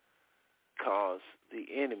 because the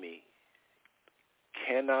enemy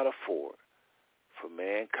cannot afford for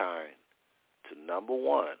mankind to, number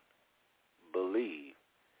one, believe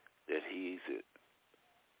that he exists.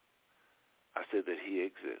 I said that he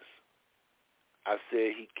exists. I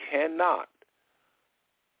said he cannot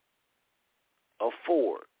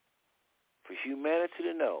afford for humanity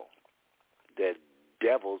to know that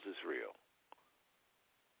devils is real.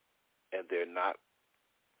 And they're not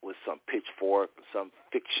with some pitchfork, some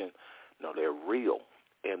fiction. No, they're real.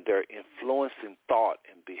 And they're influencing thought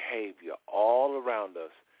and behavior all around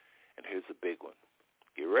us. And here's a big one.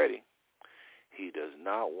 Get ready. He does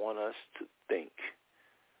not want us to think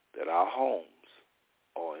that our homes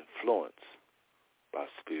are influenced by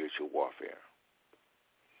spiritual warfare.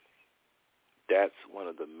 That's one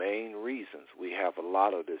of the main reasons we have a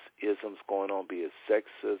lot of this isms going on, be it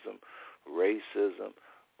sexism, racism,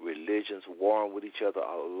 religions warring with each other.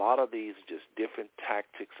 A lot of these are just different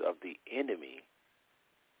tactics of the enemy.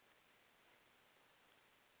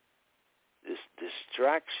 This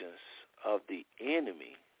distractions of the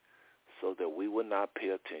enemy so that we will not pay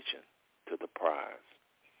attention to the prize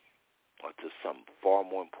or to something far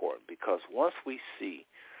more important. Because once we see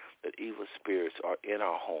that evil spirits are in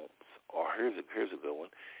our homes, or here's a good one,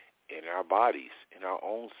 in our bodies, in our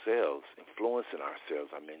own selves, influencing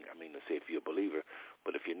ourselves. I mean to say if you're a believer,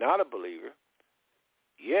 but if you're not a believer,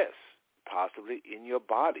 yes, possibly in your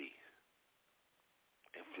body,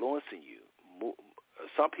 influencing you.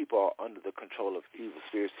 Some people are under the control of evil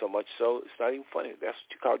spirits so much so it's not even funny. That's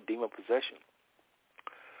what you call demon possession.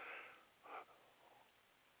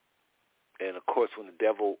 And of course, when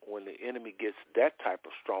the enemy gets that type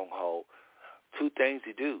of stronghold, two things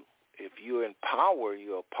he do. If you're in power,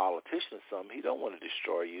 you're a politician or something, he don't want to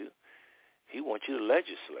destroy you. He wants you to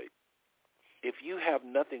legislate. If you have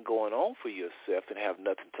nothing going on for yourself and have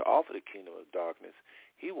nothing to offer the kingdom of darkness,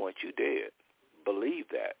 he wants you dead. Believe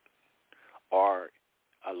that. Or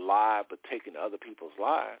alive but taking other people's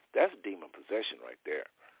lives. That's demon possession right there.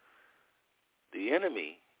 The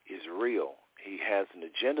enemy is real. He has an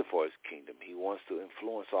agenda for his kingdom. He wants to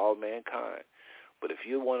influence all mankind. But if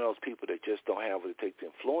you're one of those people that just don't have what it takes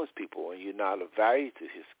to influence people and you're not of value to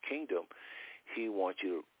his kingdom, he wants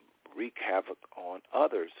you to wreak havoc on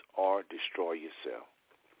others or destroy yourself.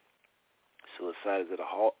 Suicide is at an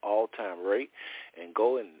all-time rate, and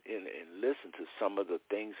go and listen to some of the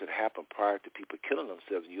things that happened prior to people killing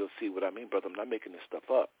themselves, and you'll see what I mean, brother. I'm not making this stuff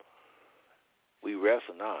up. We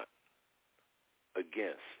wrestle not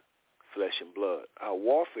against flesh and blood. Our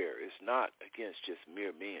warfare is not against just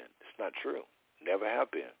mere men. It's not true. Never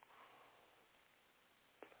have been.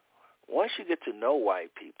 Once you get to know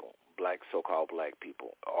white people, so-called black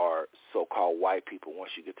people, or so-called white people,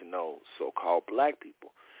 once you get to know so-called black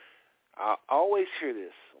people, I always hear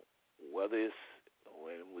this, whether it's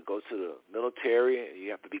when we go to the military and you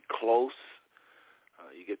have to be close,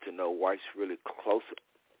 you get to know whites really close,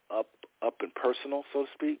 up and personal, so to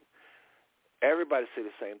speak. Everybody say the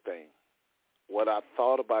same thing. What I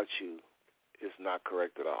thought about you is not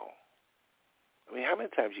correct at all. I mean, how many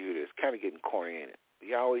times you hear this? Kind of getting corny in it.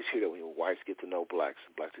 You always hear that when whites get to know blacks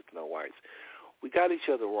and blacks get to know whites. We got each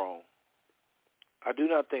other wrong. I do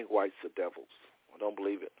not think whites are devils. I don't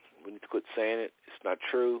believe it. We need to quit saying it. It's not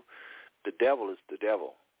true. The devil is the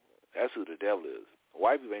devil. That's who the devil is.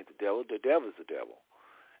 White people ain't the devil. The devil is the devil.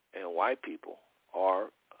 And white people are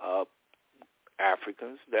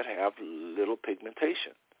Africans that have little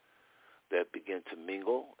pigmentation, that begin to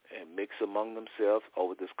mingle and mix among themselves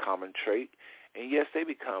over this common trait. And yes, they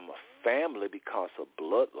become a family because of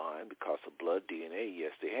bloodline, because of blood DNA.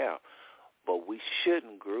 Yes, they have. But we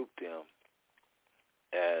shouldn't group them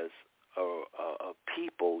as a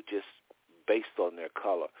people just based on their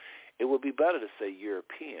color. It would be better to say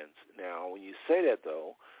Europeans. Now, when you say that,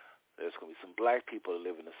 though, there's going to be some black people that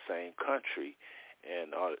live in the same country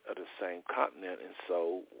and are the same continent, and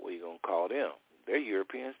so what are you going to call them? They're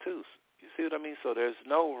Europeans, too. You see what I mean? So there's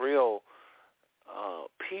no real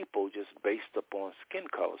people just based upon skin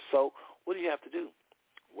color. So what do you have to do?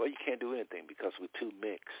 Well, you can't do anything because we're too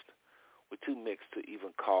mixed. We're too mixed to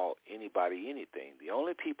even call anybody anything. The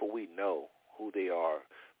only people we know who they are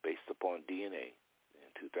based upon DNA in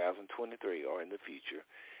 2023 or in the future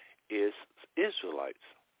is Israelites.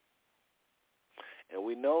 And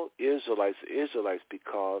we know Israelites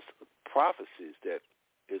because of prophecies that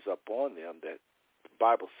is upon them that the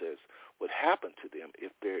Bible says would happen to them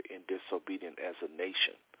if they're in disobedience as a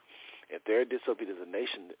nation. If they're disobedient as a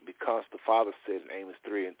nation, because the Father says in Amos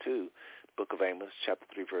 3:2 book of Amos, chapter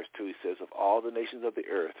 3, verse 2, he says, of all the nations of the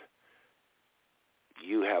earth,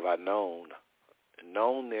 you have I known.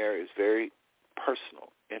 Known there is very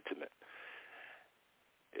personal, intimate.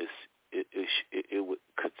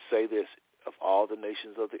 Could say this, of all the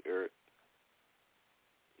nations of the earth,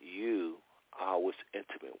 you I was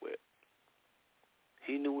intimate with.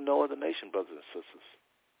 He knew no other nation, brothers and sisters.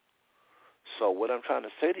 So what I'm trying to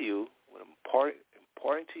say to you, what I'm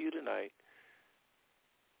imparting to you tonight,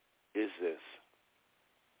 is this.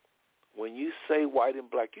 When you say white and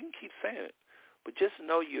black, you can keep saying it, but just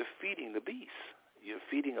know you're feeding the beast. You're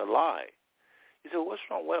feeding a lie. You say, what's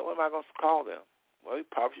wrong? What am I going to call them? Well, you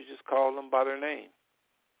probably should just call them by their name.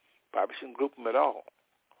 Probably shouldn't group them at all.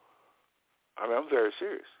 I mean, I'm very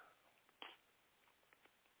serious.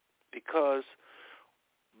 Because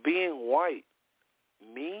being white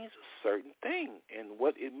means a certain thing, and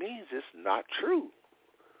what it means is not true.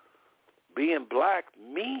 Being black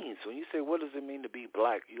means, when you say, what does it mean to be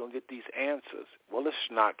black, you're going to get these answers. Well, it's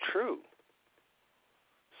not true.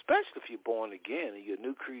 Especially if you're born again and you're a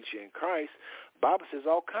new creature in Christ. The Bible says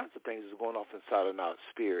all kinds of things is going off inside of our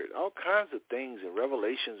spirit. All kinds of things and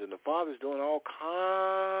revelations, and the Father's doing all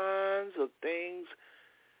kinds of things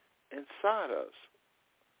inside us.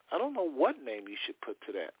 I don't know what name you should put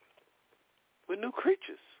to that. We're new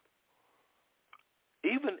creatures.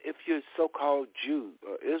 Even if you're so-called Jew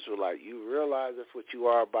or Israelite, you realize that's what you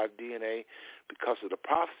are by DNA because of the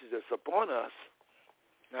prophecy that's upon us.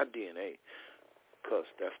 Not DNA, because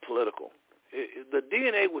that's political. The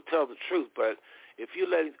DNA will tell the truth, but if you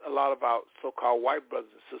let a lot of our so-called white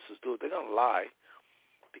brothers and sisters do it, they're going to lie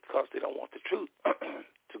because they don't want the truth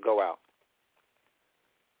to go out.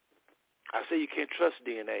 I say you can't trust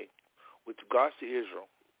DNA. With regards to Israel,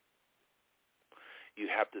 you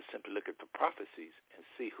have to simply look at the prophecies and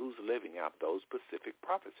see who's living out those specific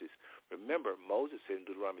prophecies. Remember, Moses said in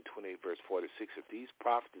Deuteronomy 28, verse 46, if these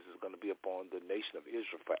prophecies are going to be upon the nation of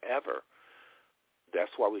Israel forever,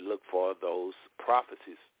 that's why we look for those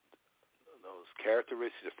prophecies, those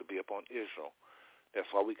characteristics to be upon Israel. That's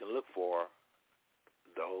why we can look for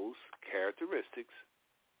those characteristics,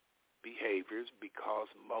 behaviors, because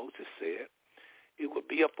Moses said it would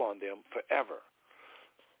be upon them forever.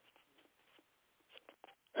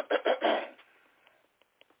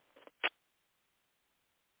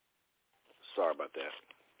 Sorry about that.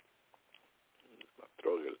 My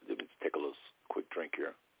throat here. Let me take a little quick drink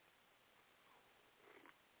here.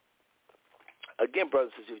 Again,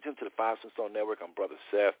 brothers and sisters, you've tuned to the Five Stone Network. I'm Brother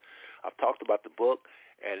Seth. I've talked about the book,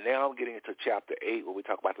 and now I'm getting into chapter 8 where we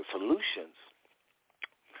talk about the solutions.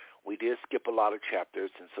 We did skip a lot of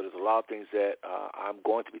chapters, and so there's a lot of things that I'm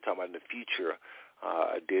going to be talking about in the future.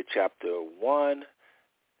 I did chapter 1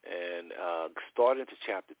 and started into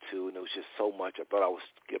chapter 2, and it was just so much. I thought I would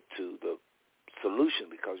skip to the solution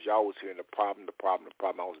because y'all was hearing the problem.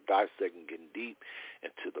 I was dissecting, getting deep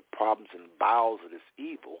into the problems and bowels of this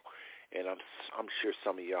evil. And I'm sure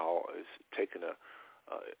some of y'all is taking you're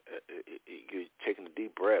taking a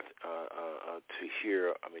deep breath to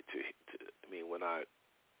hear. When I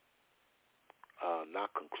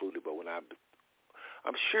not concluded, but when I'm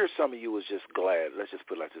sure some of you was just glad. Let's just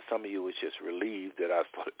put it like this: some of you was just relieved that I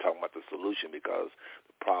started talking about the solution because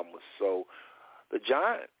the problem was so. The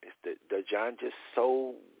giant just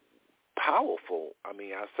so powerful. I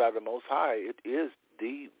mean, outside of the Most High, it is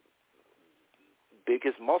the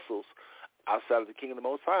biggest muscles outside of the King of the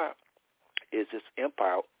Most High is this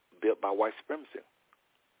empire built by white supremacy.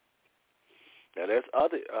 Now, there's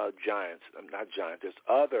other giants, not giants, there's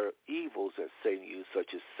other evils that Satan used,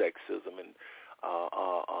 such as sexism and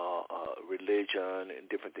religion and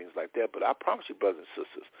different things like that. But I promise you, brothers and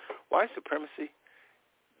sisters, white supremacy,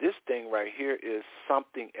 this thing right here is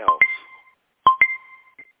something else.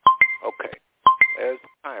 Okay, there's the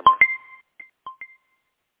timer.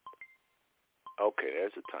 Okay,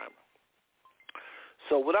 there's the timer.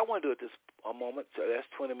 So what I want to do at this moment, so that's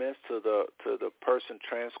 20 minutes to the person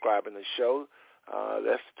transcribing the show.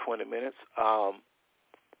 That's 20 minutes. I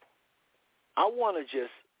want to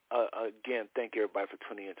just, again, thank everybody for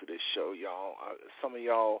tuning into this show, y'all. Some of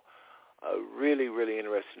y'all are really, really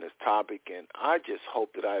interested in this topic, and I just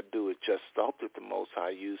hope that I do it justice. I hope that the Most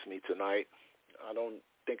High use me tonight. I don't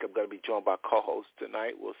think I'm going to be joined by co-hosts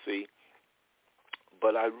tonight. We'll see.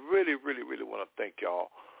 But I really, really, really want to thank y'all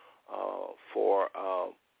for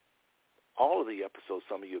all of the episodes.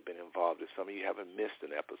 Some of you have been involved in. Some of you haven't missed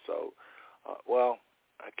an episode. Well,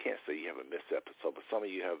 I can't say you haven't missed an episode, but some of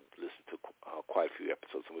you have listened to quite a few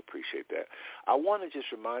episodes, and we appreciate that. I want to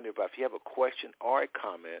just remind everybody, if you have a question or a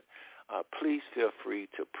comment, please feel free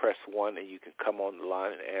to press 1 and you can come on the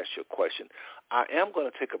line and ask your question. I am going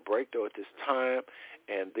to take a break, though, at this time,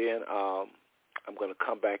 and then I'm going to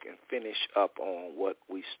come back and finish up on what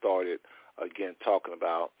we started, again, talking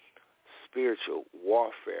about spiritual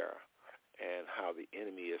warfare and how the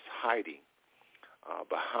enemy is hiding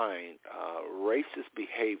behind racist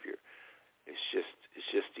behavior. It's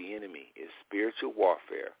just the enemy. It's spiritual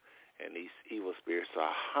warfare, and these evil spirits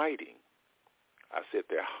are hiding. I said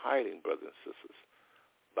they're hiding, brothers and sisters,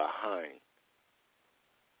 behind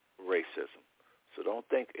racism. So don't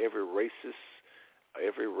think every racist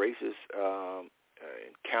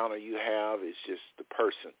encounter you have is just the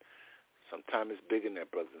person. Sometimes it's bigger than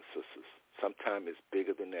that, brothers and sisters. Sometimes it's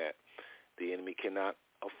bigger than that. The enemy cannot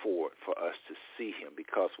afford for us to see him,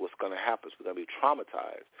 because what's going to happen is we're going to be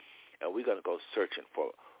traumatized, and we're going to go searching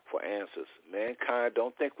for answers. Mankind,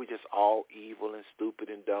 don't think we're just all evil and stupid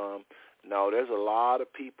and dumb. No, there's a lot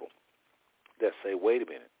of people that say, wait a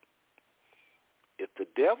minute, if the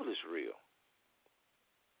devil is real,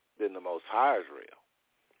 then the Most High is real.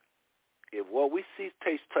 If what we see,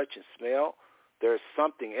 taste, touch, and smell, there's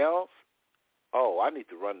something else, I need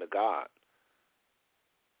to run to God.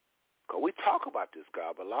 Because we talk about this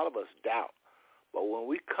God, but a lot of us doubt. But when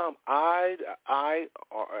we come eye to eye,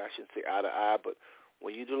 or I shouldn't say eye to eye, but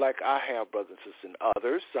when you do like I have, brothers and sisters, and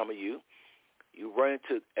others, some of you run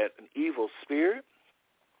into an evil spirit,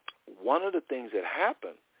 one of the things that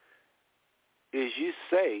happen is you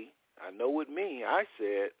say, I know with me, I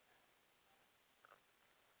said,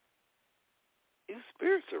 these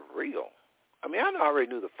spirits are real. I mean, I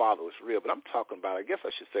already knew the Father was real, but I'm talking about, I guess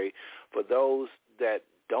I should say, for those that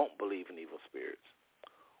don't believe in evil spirits.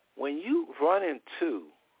 When you run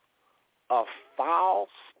into a foul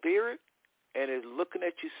spirit and is looking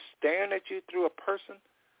at you, staring at you through a person,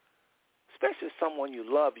 especially someone you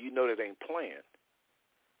love, you know that ain't playing.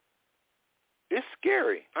 It's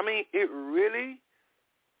scary. I mean, it really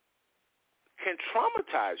can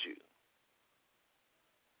traumatize you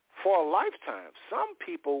for a lifetime. Some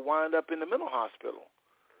people wind up in the mental hospital.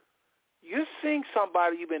 You're seeing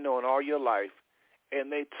somebody you've been knowing all your life,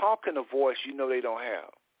 and they talk in a voice you know they don't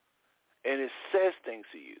have, and it says things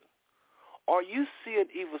to you. Or you see an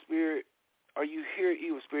evil spirit, or you hear an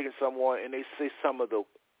evil spirit in someone, and they say some of the,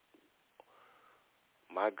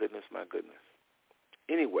 my goodness.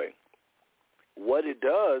 Anyway, what it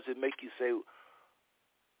does, it makes you say,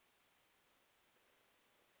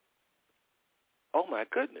 oh, my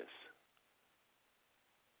goodness.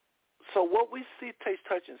 So what we see, taste,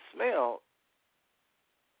 touch, and smell,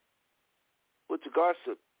 with regards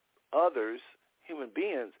to others, human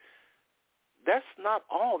beings, that's not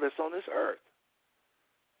all that's on this earth.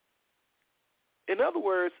 In other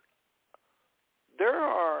words, there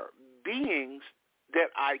are beings that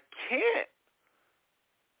I can't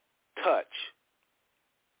touch,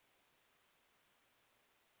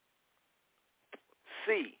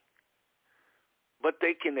 see, but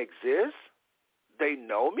they can exist. They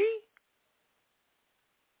know me,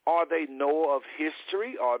 or they know of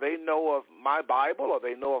history, or they know of my Bible, or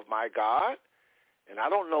they know of my God, and I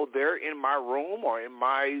don't know they're in my room or in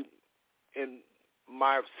my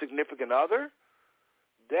significant other.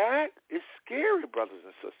 That is scary, brothers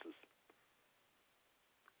and sisters.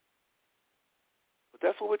 But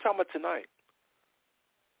that's what we're talking about tonight.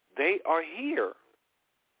 They are here.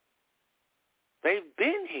 They've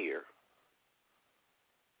been here.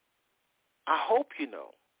 I hope you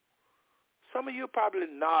know. Some of you are probably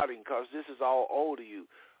nodding because this is all old to you,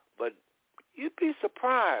 but you'd be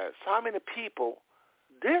surprised how many people,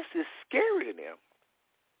 this is scary to them.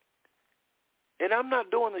 And I'm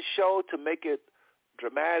not doing the show to make it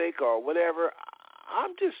dramatic or whatever.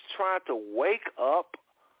 I'm just trying to wake up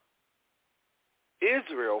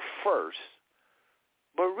Israel first,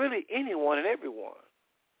 but really anyone and everyone.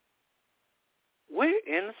 We're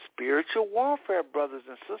in spiritual warfare, brothers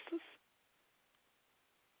and sisters.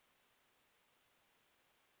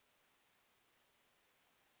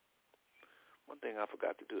 One thing I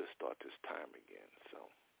forgot to do is start this timer again. So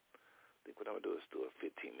I think what I'm going to do is do a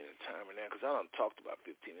 15-minute timer now, because I done talked about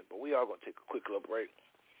 15 minutes, but we are going to take a quick little break.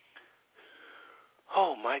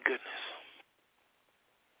 Oh, my goodness.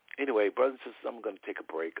 Anyway, brothers and sisters, I'm going to take a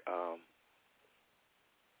break.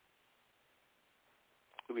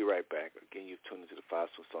 We'll be right back. Again, you've tuned into the Five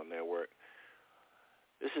Star Network.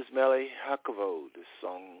 This is Mele Hakavod. This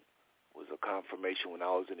song was a confirmation when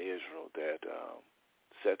I was in Israel that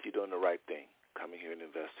Seth, you're doing the right thing, coming here and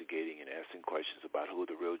investigating and asking questions about who are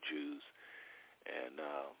the real Jews. And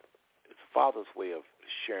it's Father's way of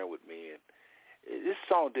sharing with me. And this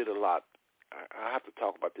song did a lot. I have to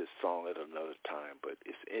talk about this song at another time, but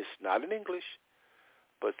it's not in English,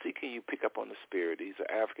 But see, can you pick up on the spirit? These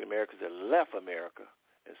are African Americans that left America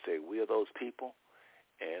and say, we are those people,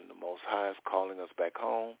 and the Most High is calling us back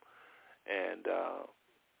home. And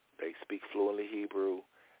they speak fluently Hebrew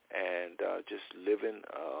and just living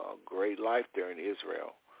a great life there in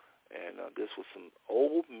Israel. And this was some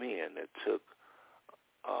old men that took,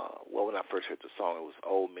 when I first heard the song, it was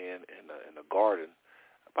old men in a garden,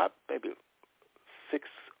 about maybe 6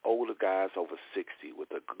 older guys over 60 with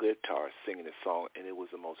a guitar singing this song, and it was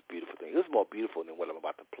the most beautiful thing. It was more beautiful than what I'm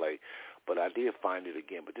about to play, but I did find it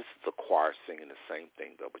again. But this is a choir singing the same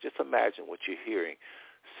thing, though. But just imagine what you're hearing.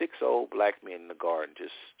 6 old black men in the garden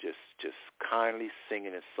just kindly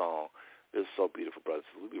singing this song. It was so beautiful, brothers.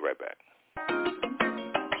 We'll be right back.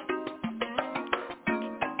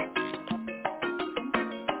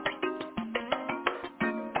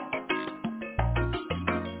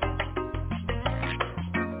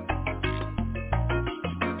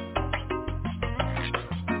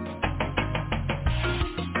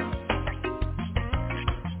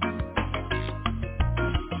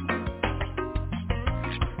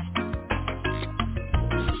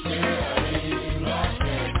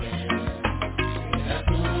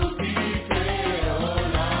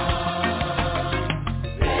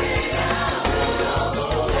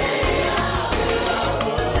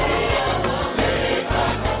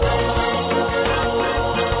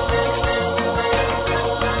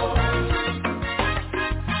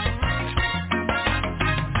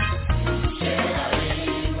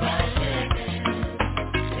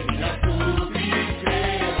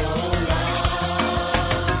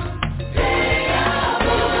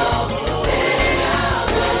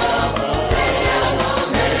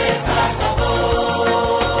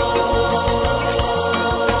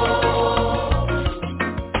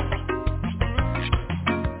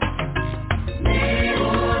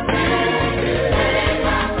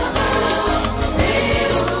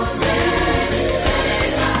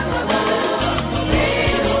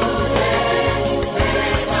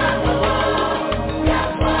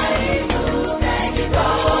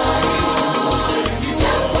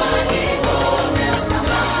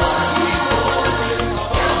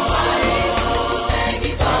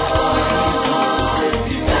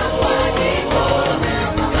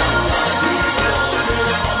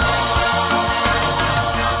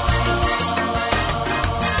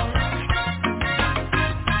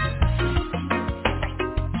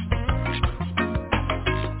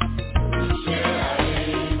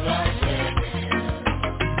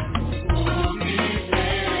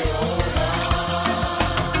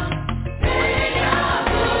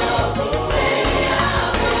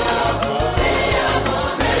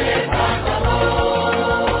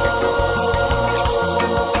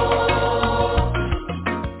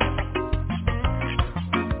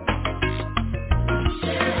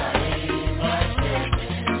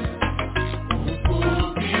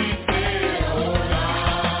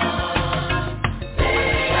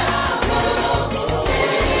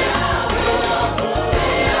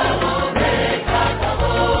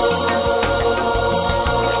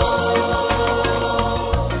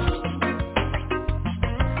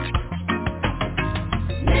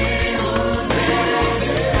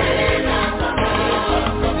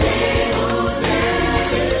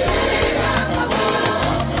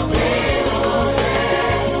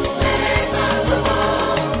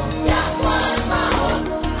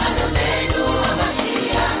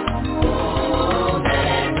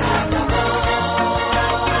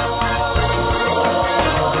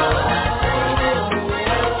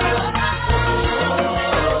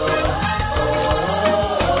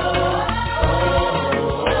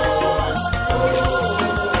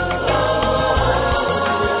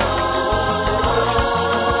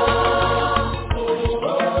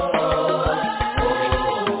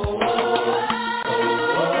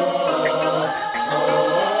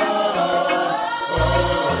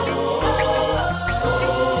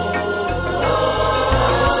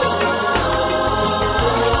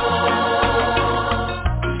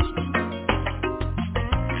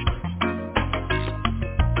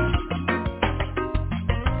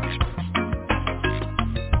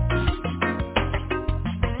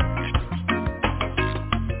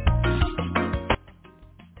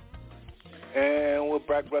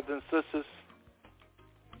 back, brothers and sisters.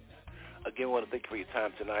 Again, we want to thank you for your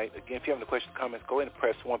time tonight. Again, if you have any questions or comments, go ahead and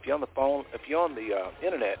press 1. If you're on the phone, if you're on the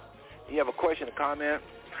internet, and you have a question or comment,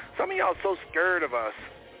 some of y'all are so scared of us.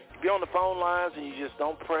 If you're on the phone lines and you just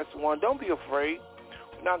don't press 1, don't be afraid.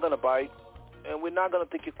 We're not going to bite, and we're not going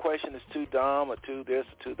to think your question is too dumb or too this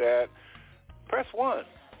or too that. Press 1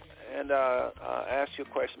 and ask your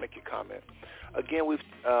question, make your comment. Again, we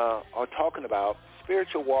are talking about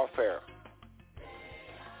spiritual warfare.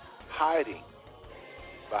 hiding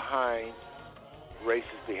behind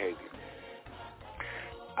racist behavior.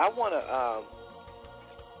 I'm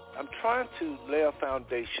trying to lay a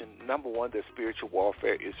foundation. Number one, that spiritual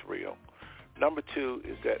warfare is real. Number two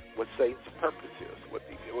is that what Satan's purpose is, what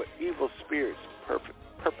evil spirits' purpose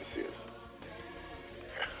is.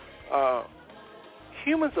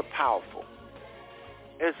 Humans are powerful.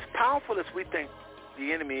 As powerful as we think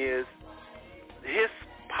the enemy is, his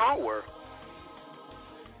power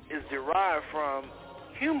is derived from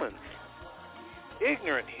humans,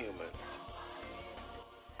 ignorant humans,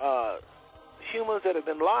 humans that have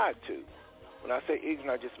been lied to. When I say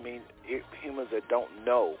ignorant, I just mean humans that don't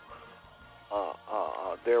know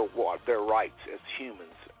their rights as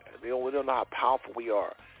humans. We don't know how powerful we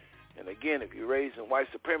are. And again, if you're raised in white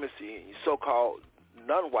supremacy and you're so-called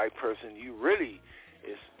non-white person, you really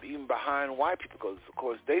is even behind white people because, of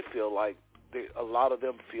course, they feel like a lot of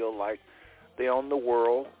them feel like they own the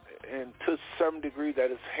world, and to some degree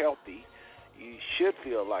that is healthy. You should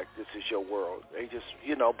feel like this is your world. They just,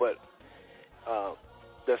 but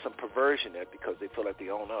there's some perversion there because they feel like they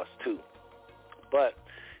own us too. But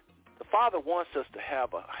the Father wants us to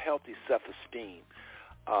have a healthy self-esteem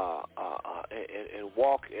and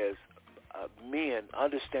walk as men,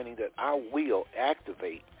 understanding that our will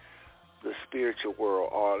activate the spiritual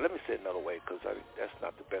world. Or let me say it another way, because I think that's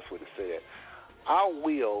not the best way to say that. Our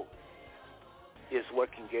will is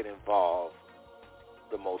what can get involved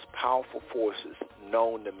the most powerful forces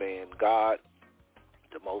known to man: God,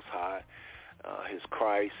 the Most High, His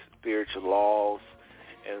Christ, spiritual laws,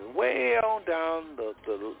 and way on down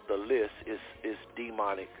the list is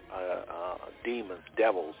demonic demons,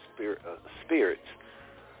 devils, spirits.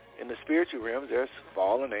 In the spiritual realm, there's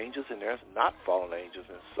fallen angels and there's not fallen angels,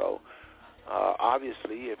 and so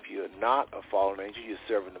obviously, if you're not a fallen angel, you're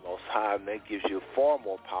serving the Most High, and that gives you far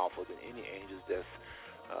more powerful than any angels that's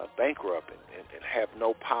bankrupt and have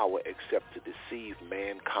no power except to deceive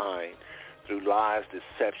mankind through lies,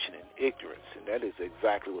 deception, and ignorance. And that is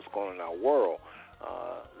exactly what's going on in our world.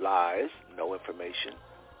 Lies, no information.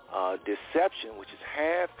 Deception, which is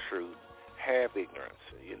half truth, half ignorance.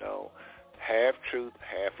 Half truth,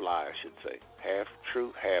 half lie, I should say. Half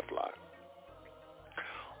truth, half lie.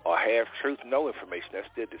 Or half truth, no information. That's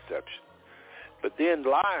still deception. But then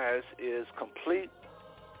lies is complete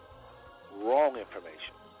wrong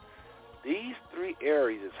information. These three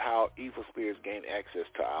areas is how evil spirits gain access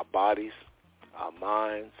to our bodies, our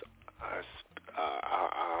minds,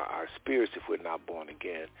 our spirits if we're not born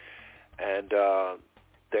again. And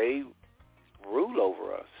they rule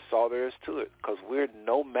over us. That's all there is to it, because we're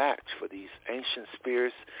no match for these ancient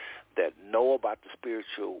spirits that know about the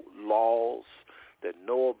spiritual laws, that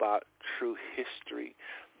know about true history.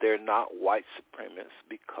 They're not white supremacists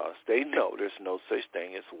because they know there's no such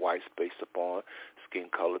thing as whites based upon skin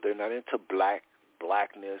color. They're not into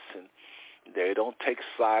blackness, and they don't take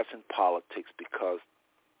sides in politics because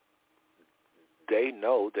they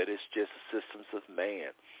know that it's just systems of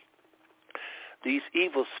man. These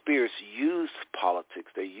evil spirits use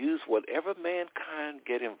politics. They use whatever mankind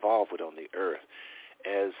get involved with on the earth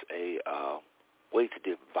as a way to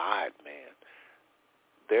divide man.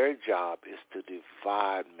 Their job is to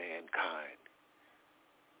divide mankind.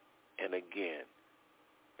 And again,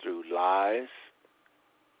 through lies,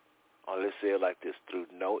 or let's say it like this, through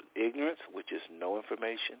no ignorance, which is no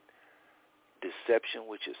information, deception,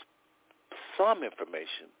 which is some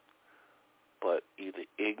information, but either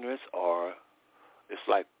ignorance or it's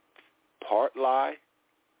like part lie,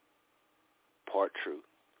 part truth,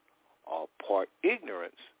 or part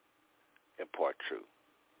ignorance and part truth.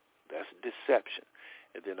 That's deception.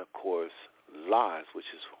 And then, of course, lies, which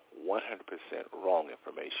is 100% wrong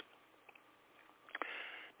information,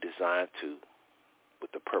 designed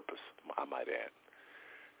with the purpose, I might add.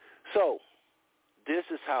 So, this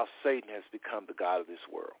is how Satan has become the god of this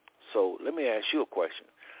world. So, let me ask you a question.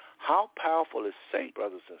 How powerful is Satan,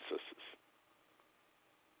 brothers and sisters,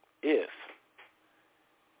 if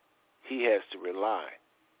he has to rely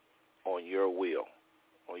on your will,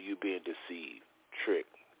 on you being deceived, tricked?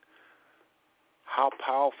 How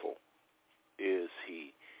powerful is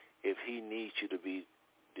he if he needs you to be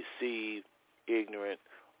deceived, ignorant,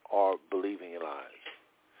 or believing in lies?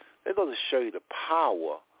 That goes to show you the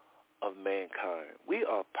power of mankind. We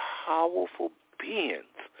are powerful beings.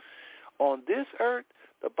 On this earth,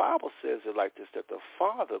 the Bible says it like this, that the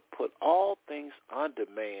Father put all things under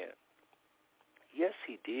man. Yes,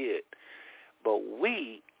 he did. But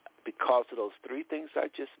we, because of those three things I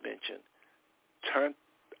just mentioned, turned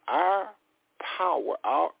our power,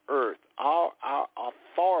 our earth, our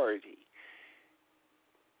authority,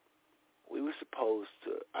 we we were supposed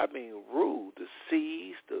to, rule the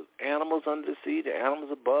seas, the animals under the sea, the animals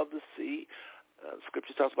above the sea.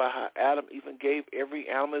 Scripture talks about how Adam even gave every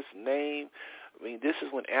animal its name. This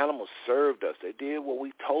is when animals served us. They did what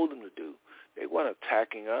we told them to do. They weren't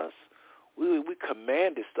attacking us. We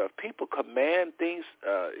commanded stuff. People command things.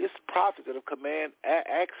 It's prophets that have command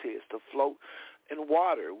axes to float in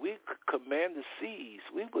water. We command the seas.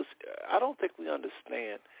 I don't think we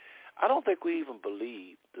understand. I don't think we even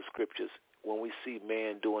believe the scriptures when we see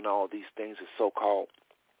man doing all these things as so-called,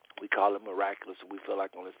 we call it miraculous, and we feel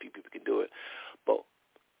like only a few people can do it. But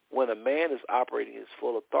when a man is operating his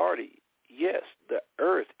full authority, yes, the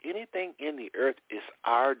earth, anything in the earth is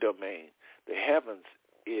our domain. The heavens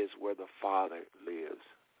is where the Father lives.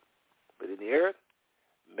 But in the earth,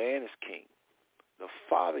 man is king. The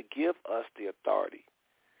Father gives us the authority.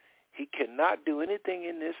 He cannot do anything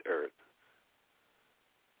in this earth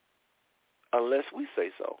unless we say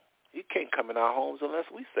so. He can't come in our homes unless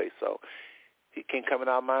we say so. He can't come in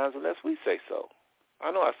our minds unless we say so.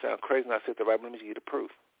 I know I sound crazy when I said the right, but let me give you the proof.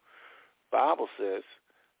 The Bible says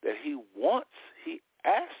that he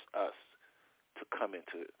asks us to come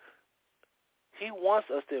into it. He wants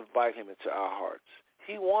us to invite him into our hearts.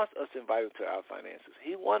 He wants us to invite him to our finances.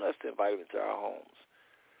 He wants us to invite him into our homes.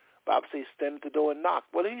 The Bible says stand at the door and knock.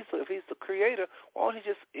 Well, if he's the creator, why don't he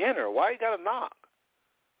just enter? Why you got to knock?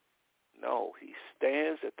 No, he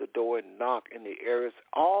stands at the door and knock in the areas,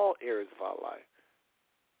 all areas of our life.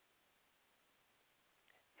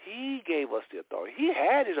 He gave us the authority. He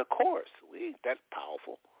had it, of course. We ain't that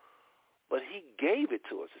powerful. But he gave it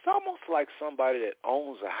to us. It's almost like somebody that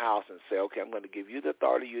owns a house and say, okay, I'm going to give you the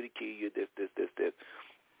authority, you the key, you this. And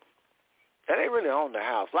they really own the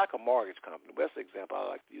house, like a mortgage company. That's the example I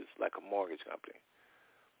like to use, like a mortgage company.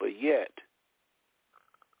 But yet,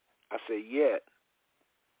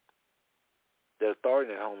 the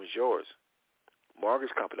authority in that home is yours.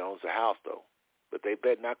 Mortgage company owns the house, though. But they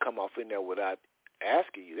better not come off in there without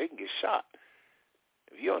asking you. They can get shot.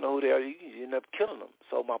 If you don't know who they are, you end up killing them.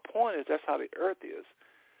 So my point is that's how the earth is.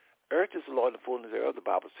 Earth is the Lord and the fullness thereof, the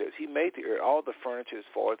Bible says. He made the earth, all the furniture as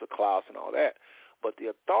far as the clouds and all that. But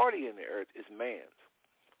the authority in the earth is man's.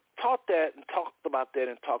 Talked about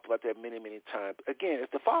that many, many times. Again,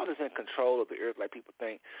 if the Father's in control of the earth like people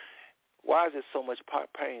think, why is there so much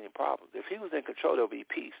pain and problems? If he was in control, there would be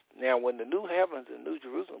peace. Now, when the new heavens and new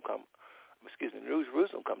Jerusalem come,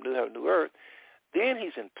 new heaven, new earth, then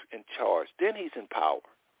he's in charge. Then he's in power.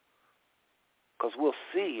 Because we'll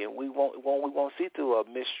see, and we won't see through a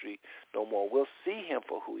mystery no more. We'll see him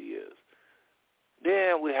for who he is.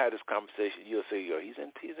 Then we have this conversation. You'll say, he's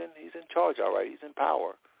in charge, all right. He's in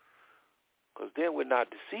power. Because then we're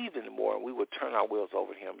not deceived anymore, and we will turn our wills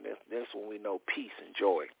over to him. And that's when we know peace and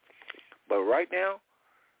joy. But right now,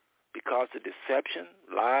 because of deception,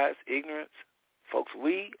 lies, ignorance, folks,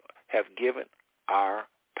 we have given our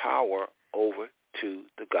power over to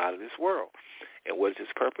the God of this world. And what is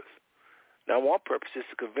his purpose? Now, one purpose is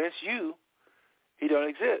to convince you he don't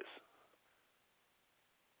exist.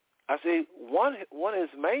 I say one of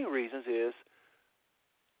his main reasons is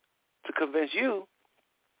to convince you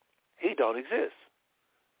he don't exist.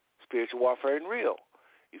 Spiritual warfare isn't real.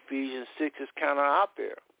 Ephesians 6 is kind of out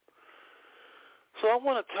there. So I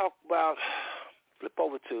want to talk about, flip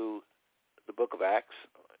over to the book of Acts.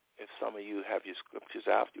 If some of you have your scriptures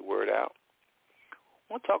out, your word out.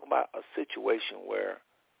 I want to talk about a situation where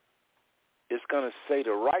it's going to say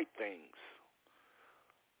the right things,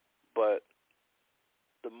 but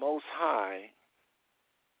the Most High,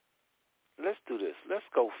 let's do this. Let's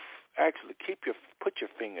go, actually, put your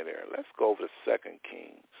finger there. Let's go over to 2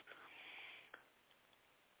 Kings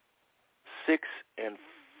 6 and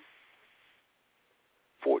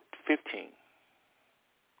 15.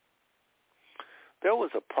 There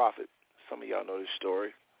was a prophet. Some of y'all know this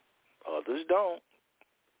story. Others don't.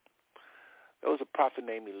 There was a prophet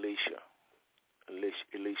named Elisha.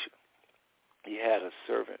 He had a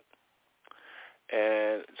servant.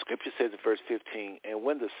 And Scripture says in verse 15, and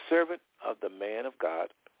when the servant of the man of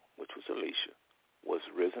God, which was Elisha, was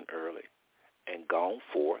risen early and gone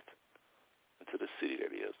forth into the city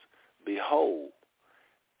that is, behold,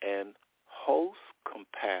 an host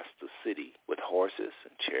compassed the city with horses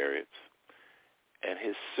and chariots. And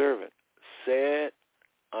his servant said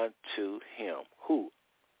unto him, who?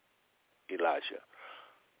 Elisha.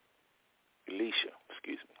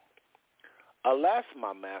 Alas,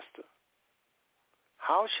 my master,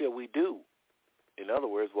 how shall we do? In other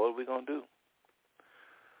words, what are we going to do?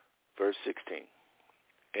 Verse 16.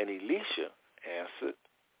 And Elisha answered,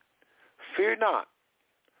 fear not,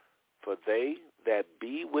 for they that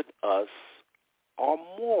be with us are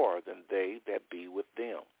more than they that be with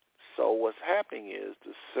them. so what's happening is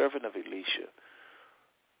the servant of Elisha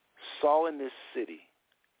saw in this city,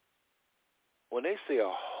 when they say a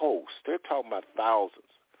host, they're talking about thousands.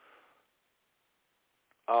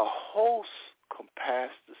 A host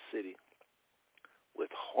compassed the city with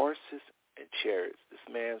horses and chariots.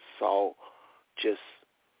 This man saw just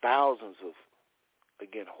thousands of,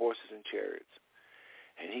 again, horses and chariots.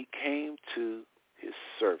 And he came to his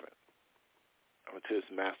servant, or to his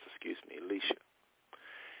master, Elisha.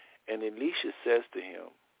 And Elisha says to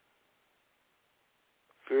him,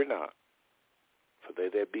 fear not, for they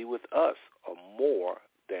that be with us are more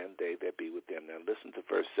than they that be with them. Now listen to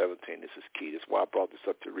verse 17. This is key. That's why I brought this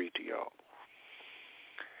up to read to y'all.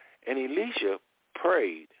 And Elisha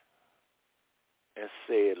prayed and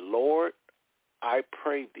said, Lord, I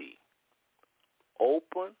pray thee,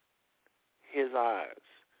 open his eyes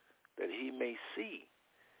that he may see.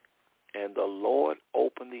 And the Lord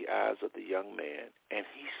opened the eyes of the young man, and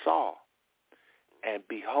he saw. And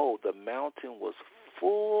behold, the mountain was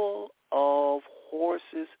full of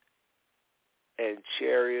horses and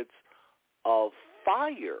chariots of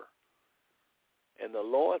fire. And the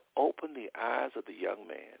Lord opened the eyes of the young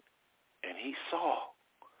man, and he saw.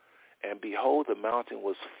 And behold, the mountain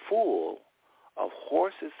was full of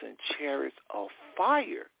horses and chariots of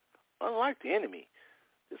fire. Unlike the enemy,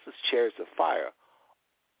 this is chariots of fire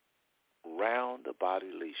round about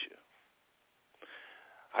Elisha.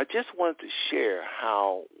 I just wanted to share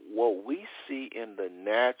how what we see in the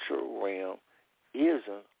natural realm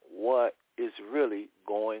isn't what is really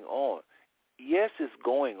going on. Yes, it's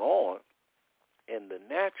going on in the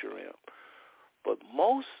natural realm, but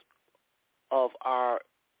most of our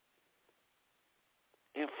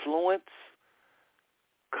influence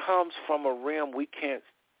comes from a realm we can't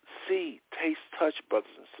see, taste, touch,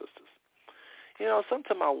 brothers and sisters. You know,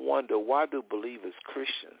 sometimes I wonder, why do believers,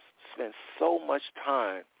 Christians, spend so much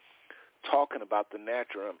time talking about the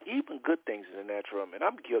natural realm, even good things in the natural realm? And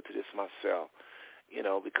I'm guilty of this myself, you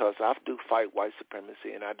know, because I do fight white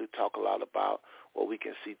supremacy, and I do talk a lot about what we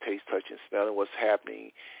can see, taste, touch, and smell, and what's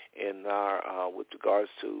happening in our with regards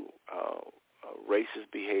to racist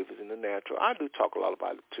behaviors in the natural. I do talk a lot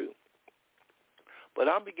about it too. But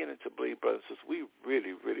I'm beginning to believe, brothers and sisters, we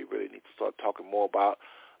really, really, really need to start talking more about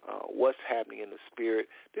what's happening in the spirit.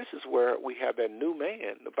 This is where we have that new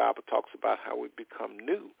man. The Bible talks about how we become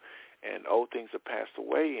new, and old things are passed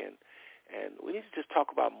away, and we need to just talk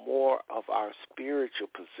about more of our spiritual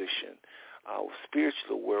position,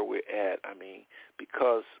 spiritually where we're at. I mean,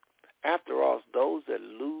 because after all, those that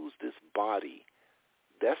lose this body,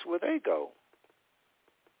 that's where they go.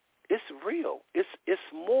 It's real. It's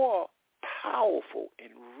more powerful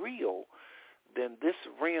and real than this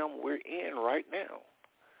realm we're in right now.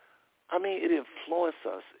 I mean, it influences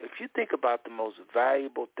us. If you think about the most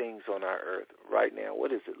valuable things on our earth right now,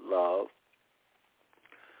 what is it? Love.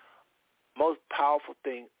 Most powerful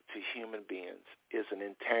thing to human beings is an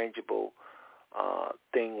intangible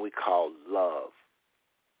thing we call love.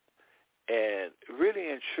 And really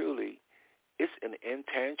and truly, it's an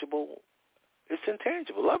intangible. It's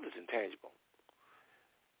intangible. Love is intangible.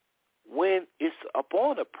 When it's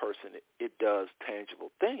upon a person, it does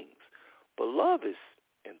tangible things. But love is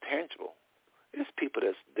intangible. It's people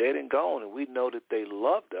that's dead and gone, and we know that they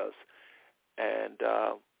loved us, and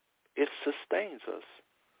it sustains us.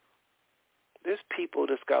 There's people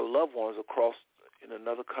that's got loved ones across in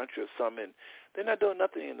another country or something, and they're not doing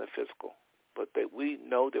nothing in the physical, but that we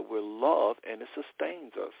know that we're loved, and it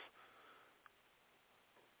sustains us.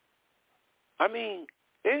 I mean,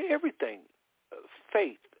 everything,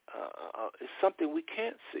 faith is something we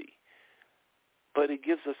can't see, but it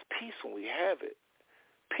gives us peace when we have it.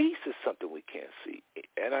 Peace is something we can't see.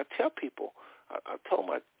 And I tell people, I told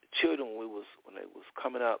my children when they was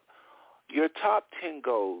coming up, your top 10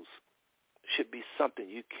 goals should be something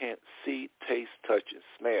you can't see, taste, touch, and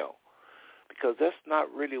smell, because that's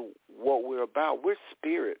not really what we're about. We're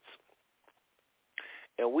spirits.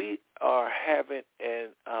 And we are having, and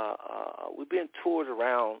we've been toured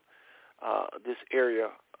around this area,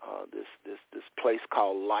 this place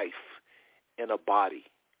called life in a body.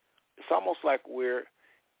 It's almost like we're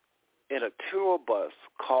in a tour bus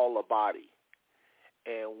called a body,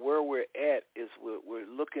 and where we're at is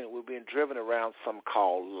we're being driven around something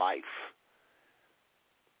called life.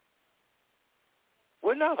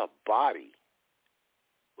 We're not a body.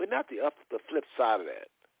 We're not the flip side of that.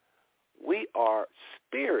 We are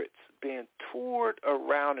spirits being toured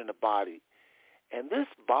around in a body. And this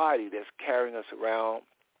body that's carrying us around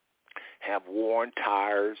have worn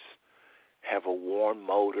tires, have a worn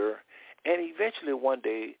motor, and eventually one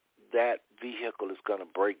day that vehicle is going to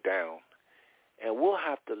break down, And we'll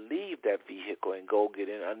have to leave that vehicle and go get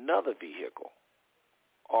in another vehicle.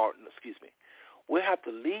 Or, excuse me, we'll have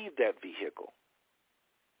to leave that vehicle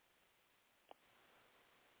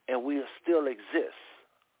and we'll still exist,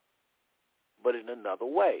 but in another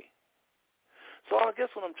way. So I guess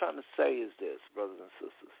what I'm trying to say is this, brothers and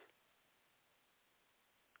sisters.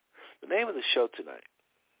 The name of the show tonight,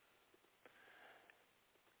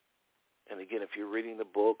 and again, if you're reading the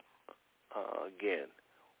book, again,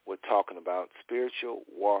 we're talking about spiritual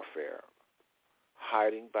warfare,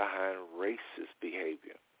 hiding behind racist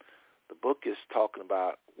behavior. The book is talking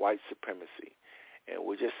about white supremacy, and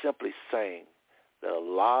we're just simply saying that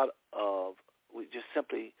we're just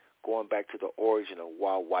simply going back to the origin of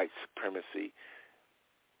why white supremacy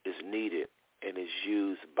is needed and is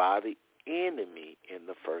used by the enemy in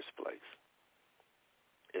the first place.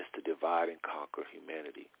 It's to divide and conquer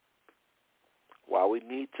humanity. Why we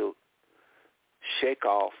need to take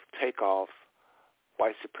off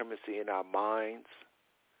white supremacy in our minds,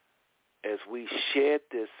 as we shed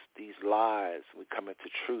these lies, we come into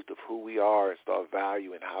truth of who we are and start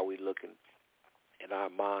valuing how we look in our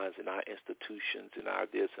minds, in our institutions, in our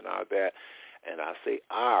this and our that. And I say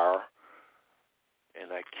our,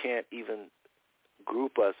 and I can't even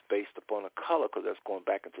group us based upon a color because that's going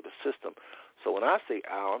back into the system. So when I say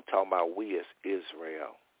our, I'm talking about we as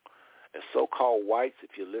Israel. And so-called whites,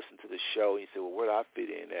 if you listen to the show and you say, well, where do I fit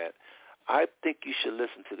in at? I think you should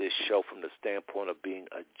listen to this show from the standpoint of being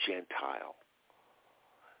a Gentile.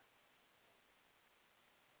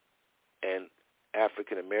 And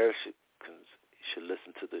African Americans should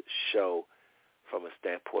listen to the show from a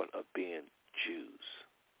standpoint of being Jews,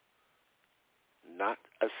 not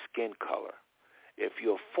a skin color. If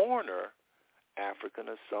you're a foreigner, African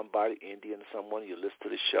or somebody, Indian or someone, you listen to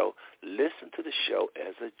the show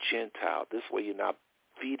as a Gentile. This way you're not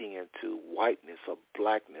feeding into whiteness or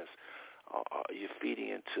blackness. You're feeding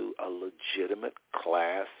into a legitimate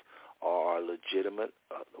class or a legitimate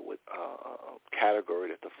category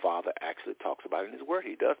that the Father actually talks about in His Word.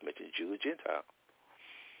 He does mention Jew or Gentile.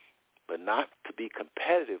 But not to be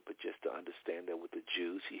competitive, but just to understand that with the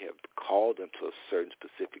Jews, He had called them to a certain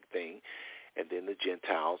specific thing, and then the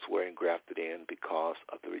Gentiles were engrafted in because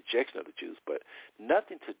of the rejection of the Jews, but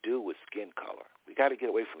nothing to do with skin color. We got to get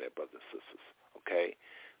away from that, brothers and sisters, okay?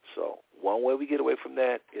 So one way we get away from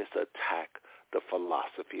that is to attack the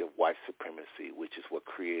philosophy of white supremacy, which is what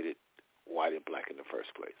created white and black in the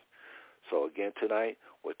first place. So again, tonight,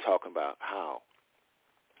 we're talking about how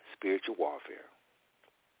spiritual warfare,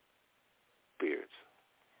 spirits,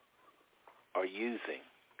 are using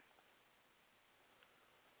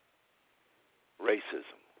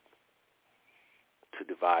racism to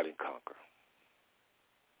divide and conquer.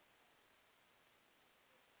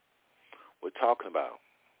 We're talking about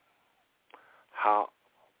how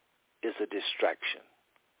it's a distraction.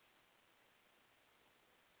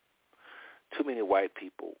 Too many white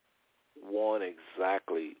people want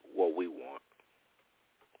exactly what we want.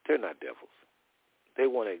 They're not devils. They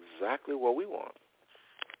want exactly what we want.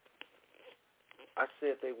 I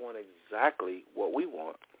said they want exactly what we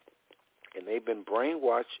want. And they've been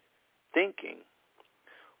brainwashed thinking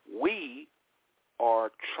we are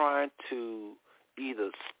trying to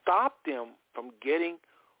either stop them from getting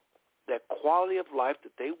that quality of life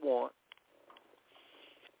that they want,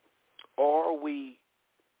 or we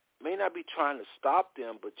may not be trying to stop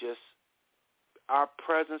them, but just our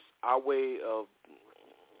presence, our way of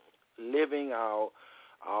living, our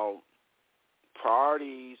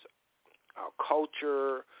priorities, our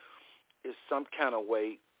culture is some kind of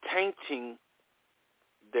way tainting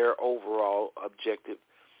their overall objective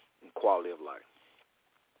and quality of life.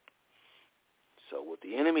 So what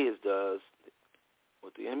the enemy does,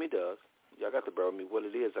 y'all got to bear with me. What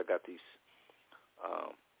it is, I got these.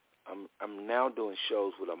 I'm now doing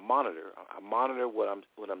shows with a monitor. I monitor what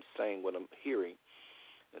I'm saying, what I'm hearing,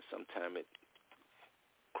 and sometimes it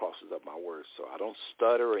crosses up my words. So I don't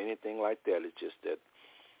stutter or anything like that. It's just that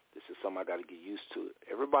this is something I got to get used to.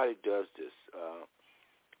 Everybody does this.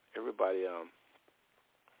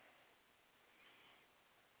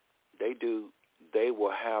 They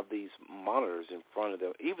will have these monitors in front of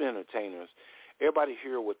them, even entertainers. Everybody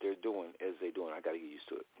hear what they're doing as they're doing. I got to get used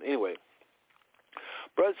to it. Anyway,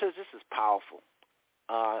 brother says this is powerful.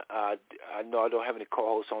 I know I don't have any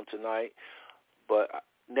co-hosts on tonight, but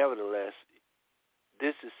nevertheless,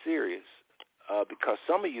 this is serious because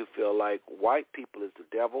some of you feel like white people is the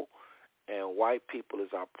devil and white people is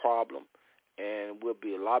our problem, and we'll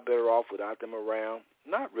be a lot better off without them around.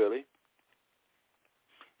 Not really.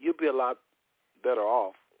 You'll be a lot better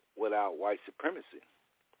off without white supremacy.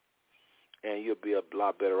 And you'll be a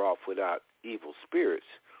lot better off without evil spirits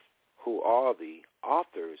who are the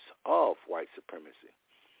authors of white supremacy.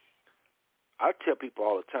 I tell people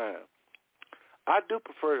all the time, I do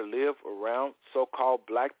prefer to live around so-called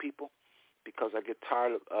black people because I get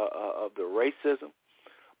tired of the racism.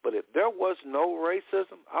 But if there was no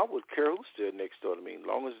racism, I would care who stood next door to me, as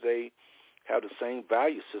long as they have the same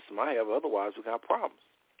value system I have. Otherwise, we got problems.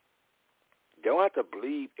 They don't have to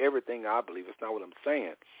believe everything I believe. That's not what I'm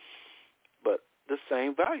saying. But the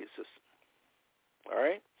same value system. All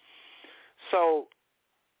right? So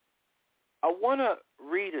I want to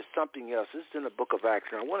read something else. This is in the Book of Acts.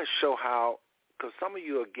 I want to show how, because some of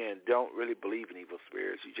you, again, don't really believe in evil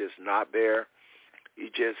spirits. You're just not there. You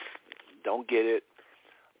just don't get it.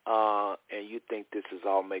 And you think this is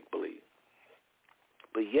all make-believe.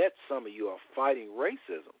 But yet some of you are fighting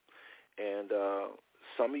racism. And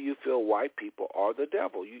some of you feel white people are the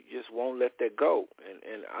devil. You just won't let that go.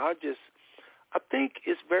 And I think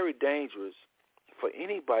it's very dangerous for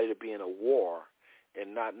anybody to be in a war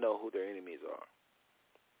and not know who their enemies are.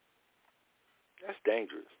 That's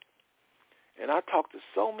dangerous. And I talk to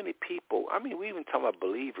so many people. I mean, we even talk about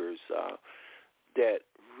believers that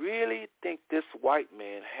really think this white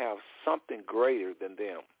man has something greater than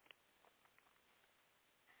them.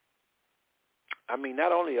 I mean,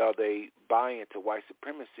 not only are they buying into white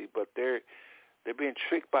supremacy, but they're being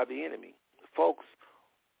tricked by the enemy. Folks,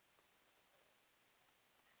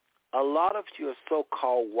 a lot of your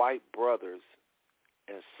so-called white brothers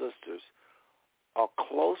and sisters are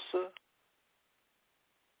closer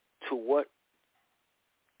to what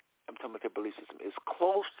I'm talking about their belief system is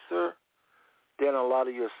closer than a lot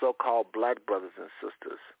of your so-called black brothers and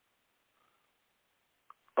sisters.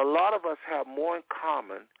 A lot of us have more in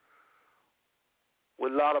common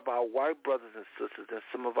with a lot of our white brothers and sisters than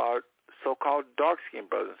some of our so-called dark-skinned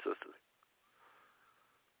brothers and sisters.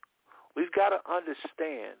 We've got to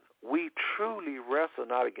understand we truly wrestle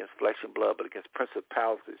not against flesh and blood, but against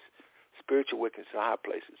principalities, spiritual wickedness in high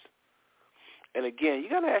places. And again, you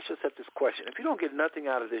got to ask yourself this question. If you don't get nothing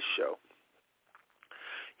out of this show,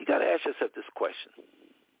 you got to ask yourself this question.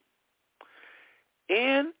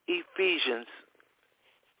 In Ephesians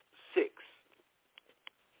 6,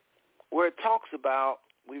 where it talks about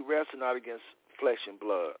we wrestle not against flesh and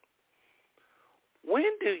blood, when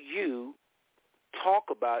do you talk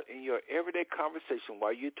about in your everyday conversation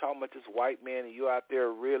while you're talking about this white man and you're out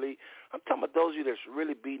there really, I'm talking about those of you that's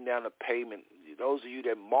really beating down the pavement, those of you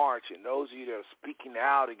that march and those of you that are speaking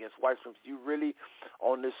out against white supremacy, you really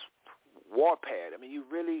on this warpath. I mean, you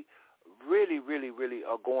really, really, really, really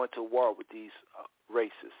are going to war with these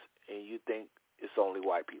races, and you think it's only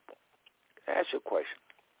white people. Ask your question.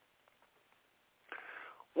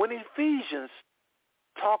 When Ephesians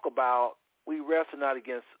talk about we wrestle not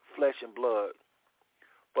against flesh and blood,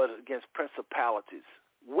 but against principalities,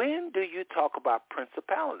 when do you talk about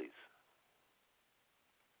principalities?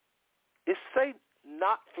 It say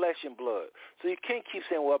not flesh and blood. So you can't keep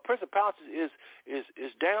saying, well, principalities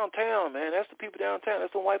is downtown, man. That's the people downtown.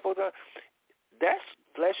 That's the white folks downtown. That's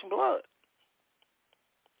flesh and blood.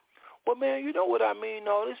 Well, man, you know what I mean?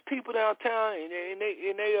 No, there's people downtown, and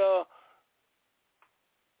they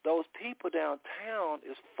those people downtown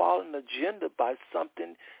is following an agenda by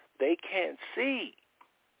something they can't see.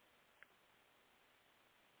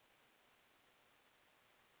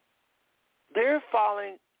 They're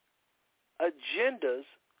following agendas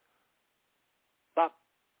by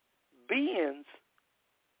beings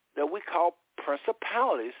that we call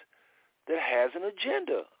principalities that has an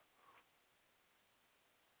agenda.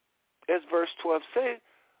 As verse 12 says,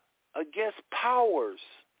 against powers.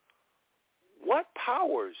 What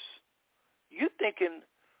powers? You thinking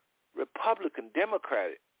Republican,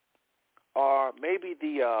 Democratic, or maybe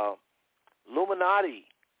the Illuminati.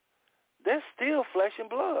 They're still flesh and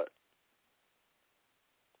blood.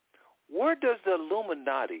 Where does the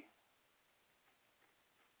Illuminati,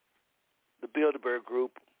 the Bilderberg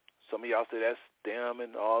Group, some of y'all say that's them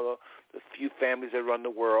and all the few families that run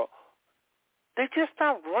the world, they're just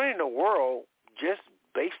not running the world just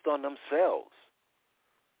based on themselves.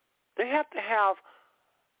 They have to have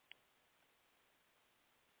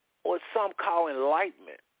what some call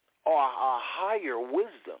enlightenment or a higher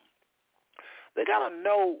wisdom. They got to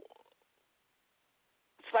know.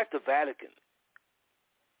 It's like the Vatican.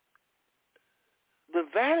 The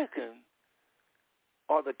Vatican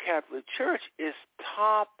or the Catholic Church is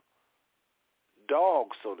top dog,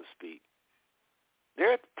 so to speak.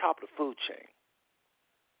 They're at the top of the food chain.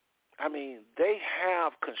 I mean, they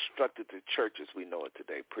have constructed the church as we know it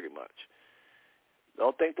today, pretty much.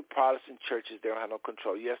 Don't think the Protestant churches, they don't have no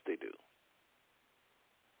control. Yes, they do.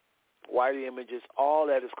 White images, all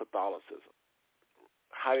that is Catholicism.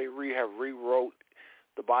 How they have rewrote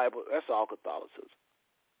the Bible, that's all Catholicism.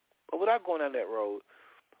 But without going down that road,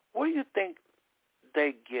 where do you think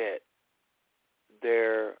they get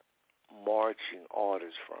their marching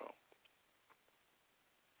orders from?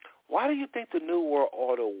 Why do you think the New World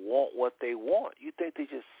Order want what they want? You think they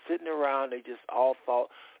just sitting around, they just all thought,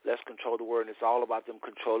 let's control the world, and it's all about them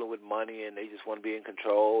controlling with money, and they just want to be in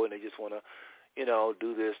control, and they just want to,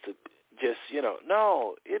 do this to just,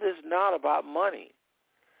 No, it is not about money.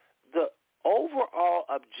 The overall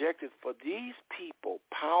objective for these people,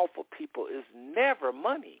 powerful people, is never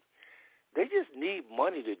money. They just need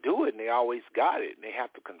money to do it, and they always got it, and they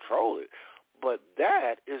have to control it. But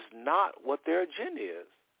that is not what their agenda is.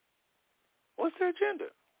 What's their agenda?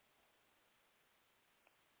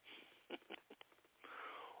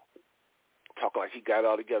 Talk like he got it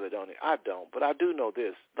all together, don't he? I don't, but I do know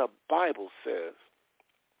this. The Bible says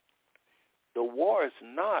the war is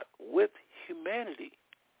not with humanity,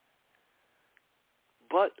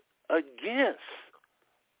 but against.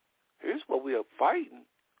 Here's what we are fighting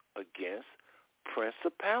against: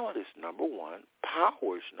 principalities, number one;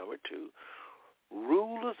 powers, number two;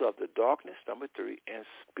 rulers of the darkness, number three; and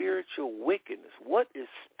spiritual wickedness. What is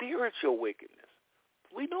spiritual wickedness?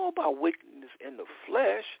 We know about wickedness in the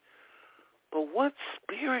flesh, but what's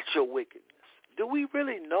spiritual wickedness? Do we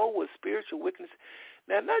really know what spiritual wickedness is?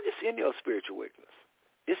 Now, not just any old spiritual wickedness.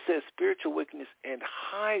 It says spiritual wickedness in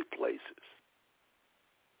high places.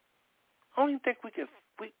 I don't even think we can.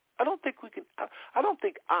 I don't think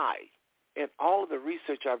in all of the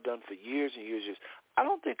research I've done for years and years, I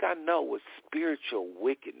don't think I know what spiritual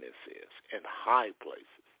wickedness is in high places.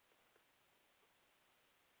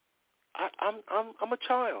 I'm a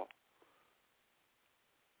child.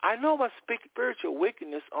 I know about spiritual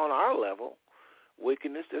wickedness on our level,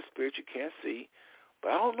 wickedness that spiritual can't see,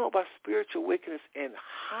 but I don't know about spiritual wickedness in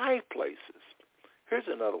high places. Here's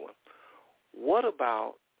another one. What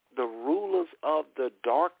about the rulers of the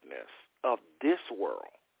darkness of this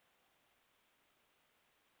world?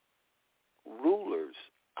 Rulers,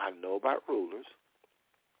 I know about rulers,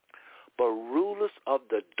 but rulers of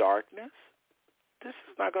the darkness, this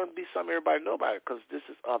is not going to be something everybody knows about because this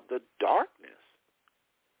is of the darkness.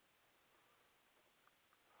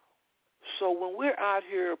 So when we're out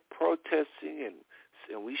here protesting,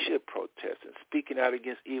 and we should protest and speaking out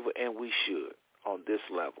against evil, and we should on this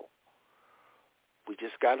level, we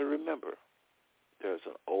just got to remember there's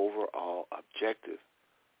an overall objective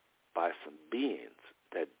by some beings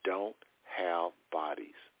that don't have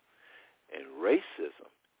bodies. And racism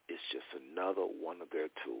is just another one of their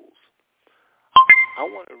tools. I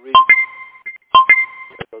want to read.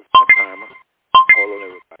 There goes my timer. Hold on,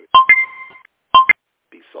 everybody.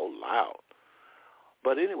 Be so loud.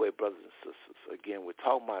 But anyway, brothers and sisters, again, we're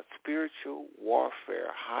talking about spiritual warfare,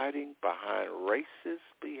 hiding behind racist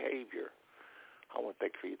behavior. I want to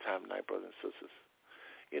thank you for your time tonight, brothers and sisters.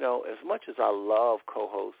 As much as I love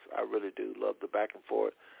co-hosts, I really do love the back and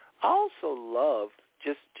forth. I also love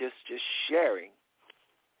just sharing,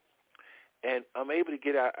 and I'm able to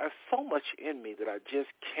get out. There's so much in me that I just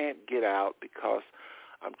can't get out because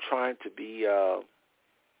I'm trying to be.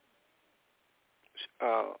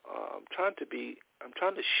 I'm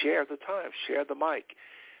trying to share the time, share the mic.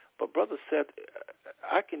 But Brother Seth,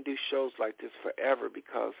 I can do shows like this forever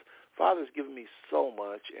because Father's given me so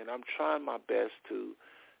much, and I'm trying my best to.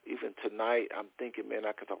 Even tonight, I'm thinking, man,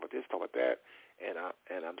 I can talk about this, talk about that, and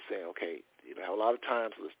I'm saying, okay, a lot of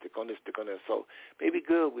times let's stick on this, stick on that. So maybe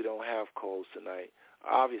good we don't have co-hosts tonight.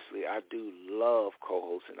 Obviously, I do love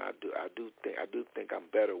co-hosts, and I do think I'm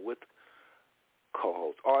better with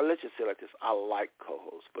co-hosts. Or let's just say it like this: I like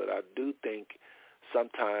co-hosts, but I do think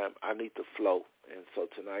sometimes I need to flow. And so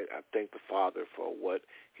tonight, I thank the Father for what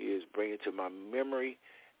He is bringing to my memory,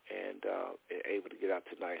 and able to get out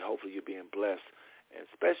tonight. Hopefully, you're being blessed. And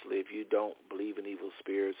especially if you don't believe in evil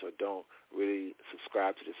spirits or don't really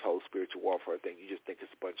subscribe to this whole spiritual warfare thing, you just think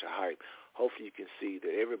it's a bunch of hype. Hopefully you can see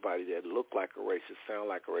that everybody that look like a racist, sound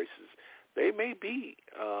like a racist, they may be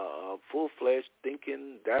full-fledged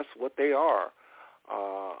thinking that's what they are.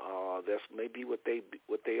 That's maybe what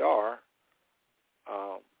they are.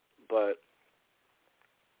 But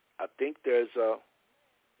I think there's a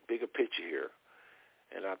bigger picture here,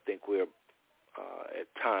 and I think we're at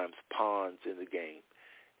times pawns in the game,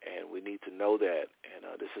 and we need to know that. And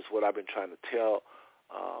this is what I've been trying to tell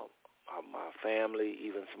my family,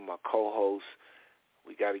 even some of my co-hosts.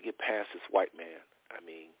 We got to get past this white man. I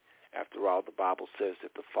mean, after all, the Bible says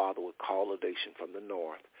that the Father would call a nation from the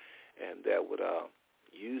north, and that would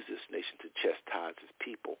use this nation to chastise his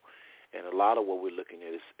people. And a lot of what we're looking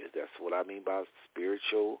at is that's what I mean by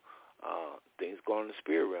spiritual things going in the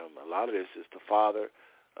spirit realm. A lot of this is the Father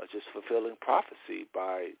just fulfilling prophecy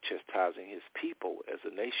by chastising his people as a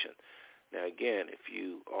nation. Now, again, if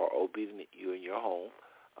you are obedient, you in your home,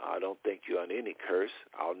 I don't think you're under any curse.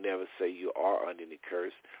 I'll never say you are under any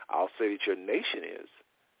curse. I'll say that your nation is.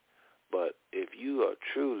 But if you are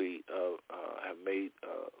truly have made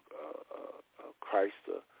Christ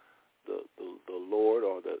the Lord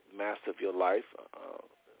or the master of your life,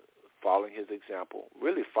 following his example,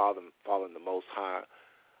 really following the Most High,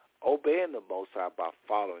 obeying the Most High by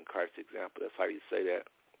following Christ's example. That's how you say that.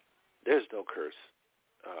 There's no curse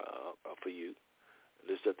for you.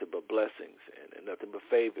 There's nothing but blessings and nothing but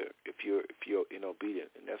favor if you're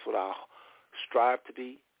obedient. And that's what I'll strive to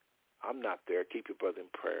be. I'm not there. Keep your brother in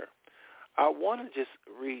prayer. I want to just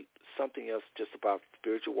read something else just about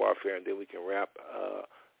spiritual warfare, and then we can wrap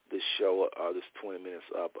this show, this 20 minutes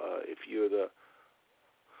up. If you're the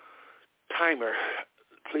timer,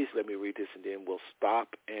 please let me read this, and then we'll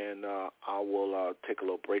stop, and I will take a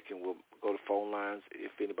little break, and we'll go to phone lines.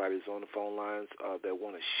 If anybody's on the phone lines that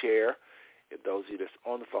want to share, if those of you that's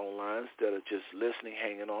on the phone lines that are just listening,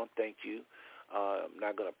 hanging on, thank you. I'm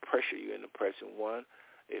not going to pressure you into pressing 1.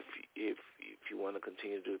 If you want to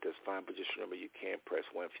continue to do it, that's fine, but just remember you can't press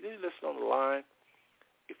 1. If you need to listen on the line,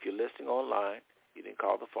 if you're listening online, you didn't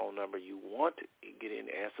call the phone number, you want to get in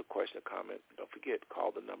and answer a question or comment, don't forget,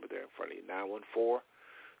 call the number there in front of you,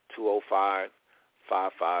 914-205-5590.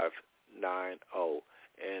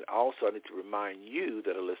 And also I need to remind you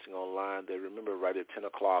that are listening online that remember right at 10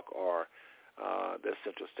 o'clock or that's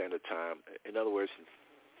Central Standard Time. In other words,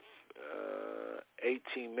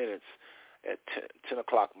 18 minutes at 10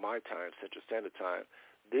 o'clock my time, Central Standard Time,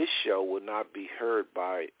 this show will not be heard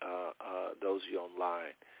by those of you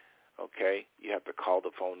online. Okay? You have to call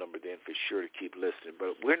the phone number then for sure to keep listening.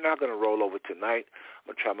 But we're not going to roll over tonight. I'm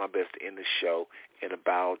going to try my best to end the show in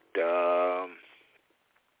about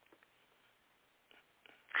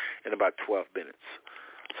 12 minutes.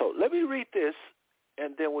 So let me read this,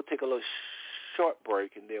 and then we'll take a little short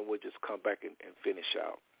break, and then we'll just come back and finish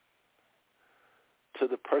out. To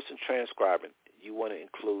the person transcribing, you want to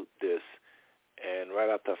include this, and right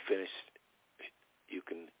after I finish, you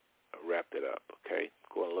can wrap it up, okay?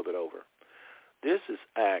 Going a little bit over. This is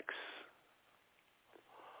Acts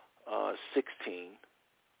 16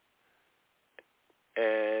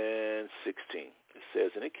 and 16. It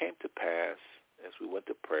says, and it came to pass, as we went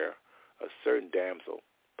to prayer, a certain damsel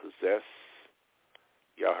possessed,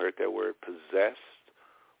 y'all heard that word, possessed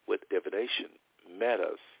with divination, met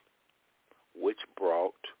us, which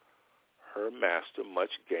brought her master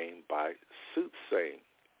much gain by soothsaying.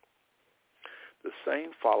 The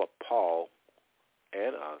same followed Paul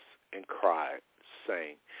and us and cried,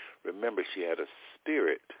 saying, remember, she had a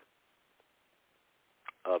spirit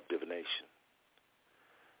of divination.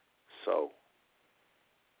 So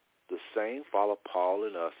the same followed Paul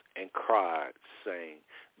and us and cried, saying,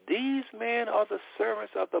 these men are the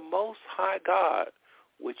servants of the Most High God,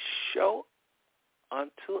 which show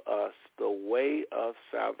unto us the way of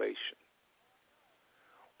salvation.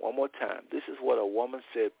 One more time. This is what a woman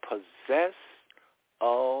said, possessed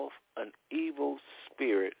of an evil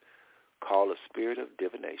spirit called a spirit of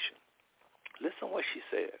divination. Listen what she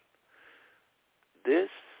said. This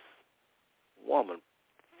woman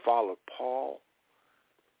followed Paul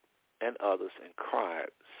and others and cried,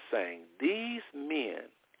 saying, these men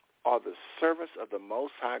are the servants of the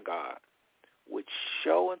Most High God, which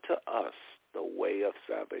show unto us the way of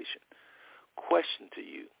salvation. Question to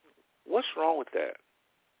you, what's wrong with that?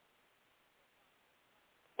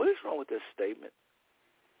 What is wrong with this statement?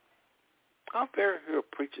 I've never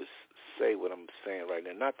heard preachers say what I'm saying right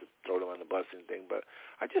now, not to throw them on the bus or anything, but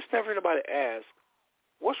I just never heard anybody ask,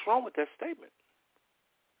 what's wrong with that statement?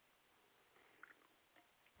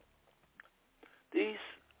 These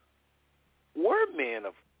were men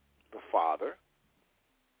of the Father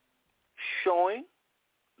showing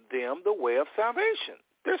them the way of salvation.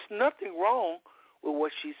 There's nothing wrong with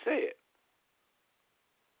what she said.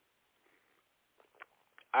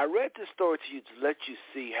 I read this story to you to let you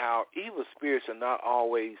see how evil spirits are not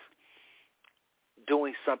always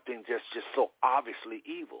doing something just so obviously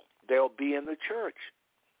evil. They'll be in the church.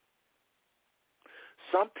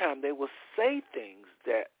 Sometimes they will say things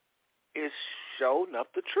that is showing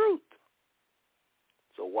up the truth.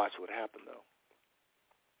 So watch what happened, though.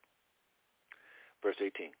 Verse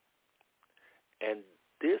 18. And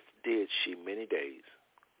this did she many days.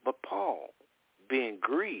 But Paul, being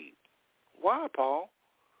grieved. Why, Paul?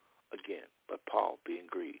 Again, but Paul, being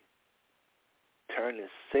grieved, turned and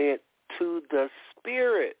said to the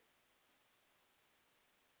Spirit,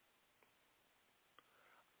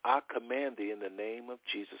 I command thee in the name of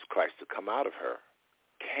Jesus Christ to come out of her.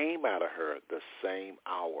 came out of her the same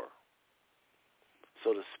hour.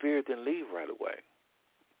 So the spirit didn't leave right away,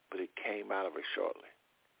 but it came out of her shortly,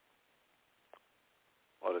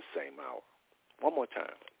 or the same hour. One more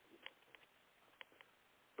time.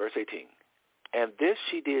 Verse 18. And this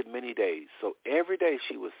she did many days. So every day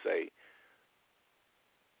she would say,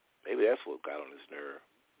 maybe that's what got on his nerve,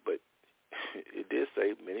 but it did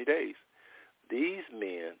say many days. These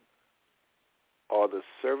men are the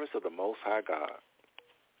servants of the Most High God,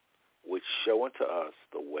 which show unto us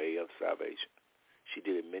the way of salvation. She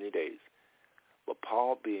did it many days. But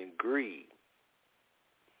Paul being grieved,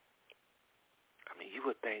 I mean, you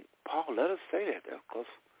would think, Paul, let us say that. Because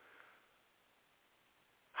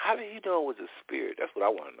how did he know it was a spirit? That's what I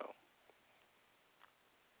want to know.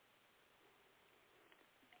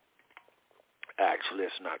 Actually,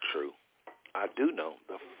 that's not true. I do know.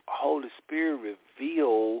 The Holy Spirit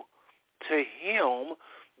revealed to him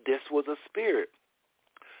this was a spirit.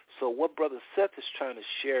 So what Brother Seth is trying to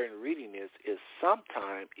share in reading this is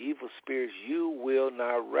sometimes evil spirits you will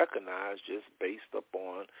not recognize just based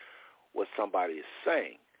upon what somebody is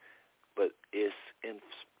saying, but it's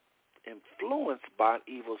influenced by an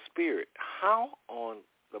evil spirit. How on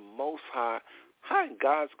the Most High, how in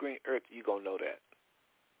God's green earth are you going to know that?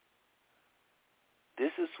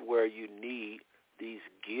 This is where you need these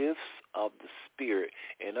gifts of the Spirit.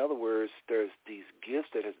 In other words, there's these gifts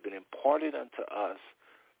that has been imparted unto us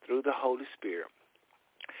through the Holy Spirit.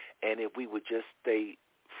 And if we would just stay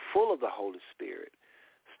full of the Holy Spirit,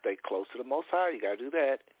 stay close to the Most High, you got to do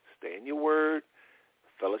that. Stay in your word,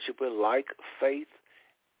 fellowship with like faith,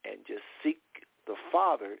 and just seek the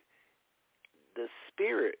Father. The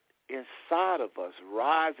Spirit inside of us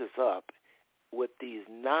rises up with these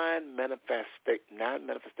nine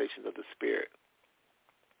manifestations of the Spirit.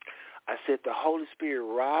 I said the Holy Spirit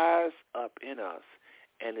rise up in us,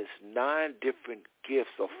 and it's 9 different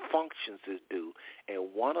gifts or functions it do,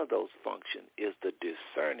 and one of those functions is the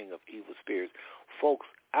discerning of evil spirits. Folks,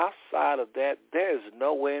 outside of that, there is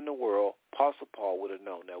no way in the world Apostle Paul would have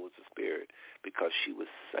known that was a spirit, because she was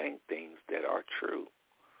saying things that are true.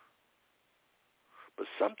 But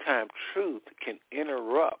sometimes truth can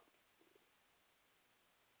interrupt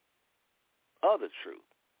other truth.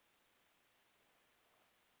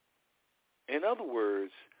 In other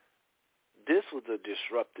words, this was a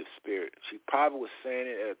disruptive spirit. She probably was saying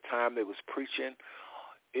it at a time they was preaching.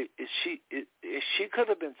 She could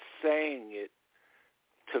have been saying it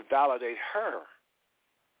to validate her.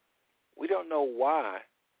 We don't know why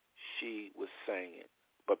she was saying it,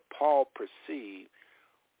 but Paul perceived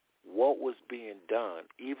what was being done,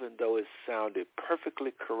 even though it sounded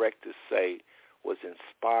perfectly correct to say was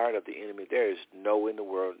inspired of the enemy. There is no in the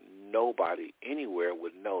world, nobody anywhere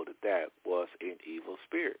would know that that was an evil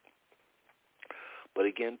spirit. But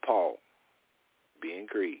again, Paul, being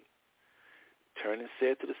grieved, turned and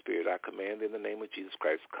said to the spirit, I command in the name of Jesus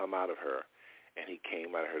Christ, come out of her. And he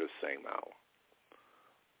came out of her the same hour.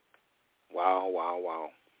 Wow, wow, wow.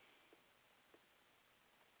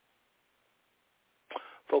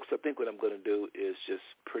 Folks, I think what I'm going to do is just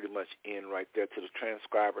pretty much end right there to the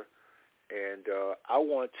transcriber. And I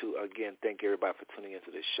want to, again, thank everybody for tuning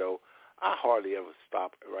into this show. I hardly ever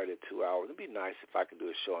stop right at 2 hours. It'd be nice if I could do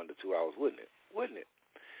a show under 2 hours, wouldn't it? Wouldn't it?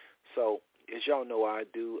 So, as y'all know, I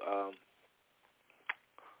do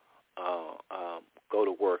go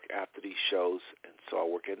to work after these shows, and so I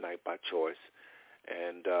work at night by choice.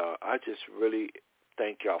 And I just really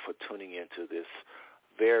thank y'all for tuning into this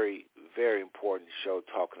very, very important show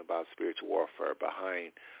talking about spiritual warfare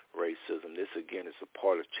behind racism. This, again, is a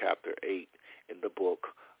part of Chapter 8 in the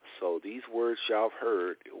book. So these words y'all have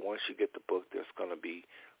heard, once you get the book that's going to be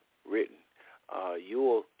written, you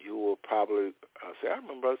will probably say, I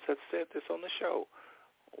remember I said this on the show.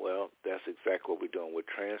 Well, that's exactly what we're doing. We're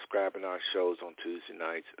transcribing our shows on Tuesday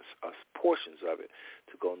nights, portions of it,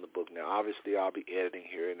 to go in the book. Now, obviously, I'll be editing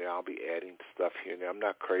here and there. I'll be adding stuff here and there. I'm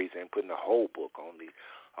not crazy. I'm putting the whole book on the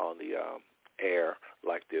air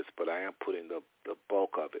like this, but I am putting the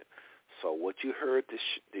bulk of it. So what you heard,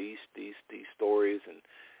 these stories,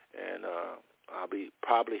 and I'll be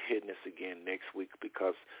probably hitting this again next week,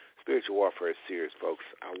 because spiritual warfare is serious, folks.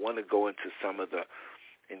 I want to go into some of the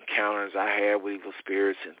encounters I had with evil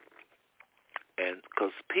spirits, and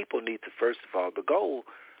because people need to, first of all, the goal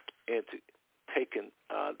into taking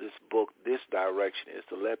this book this direction is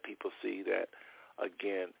to let people see that,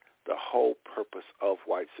 again, the whole purpose of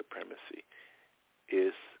white supremacy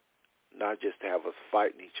is not just to have us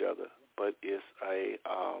fighting each other, but it's a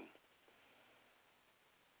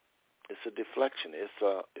deflection. It's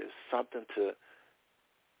something to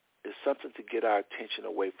get our attention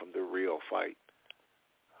away from the real fight.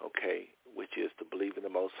 Okay, which is to believe in the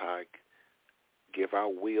Most High, give our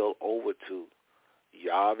will over to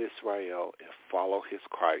Yah of Israel and follow his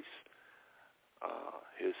Christ,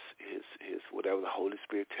 his whatever the Holy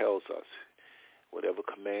Spirit tells us, whatever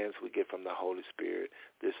commands we get from the Holy Spirit,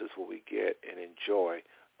 this is what we get and enjoy.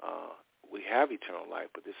 We have eternal life,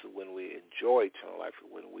 but this is when we enjoy eternal life,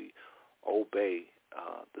 when we obey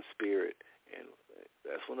the Spirit, and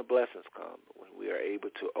that's when the blessings come, when we are able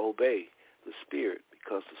to obey the Spirit,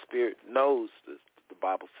 because the Spirit knows, the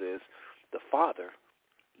Bible says, the Father,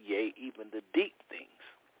 yea, even the deep things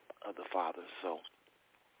of the Father. So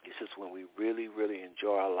this is when we really, really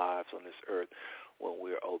enjoy our lives on this earth, when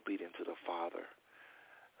we're obedient to the Father.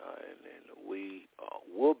 And we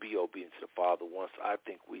will be obedient to the Father once I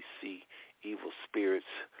think we see evil spirits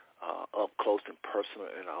up close and personal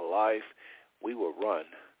in our life. We will run.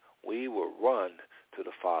 We will run to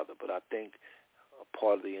the Father. But I think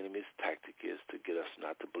part of the enemy's tactic is to get us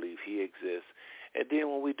not to believe he exists. And then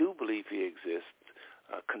when we do believe he exists,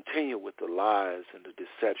 continue with the lies and the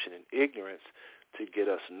deception and ignorance to get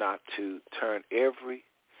us not to turn every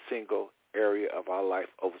single area of our life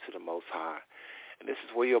over to the Most High. And this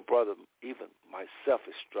is where your brother, even myself,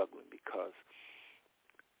 is struggling, because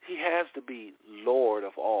he has to be Lord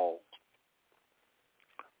of all,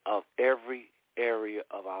 of every area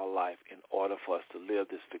of our life in order for us to live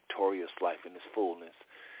this victorious life in this fullness.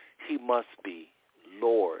 He must be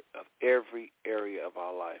Lord of every area of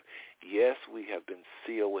our life. Yes, we have been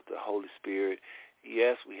sealed with the Holy Spirit.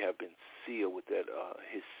 Yes, we have been sealed with that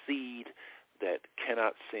his seed that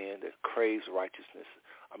cannot sin, that craves righteousness.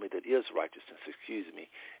 That is righteousness,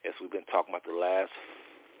 as we've been talking about the last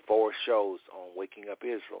 4 shows on Waking Up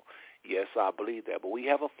Israel. Yes, I believe that. But we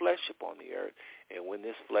have a flesh upon the earth, and when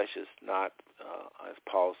this flesh is not, as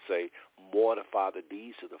Paul say, mortify the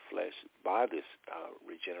deeds of the flesh by this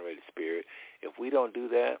regenerated spirit, if we don't do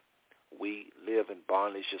that, we live in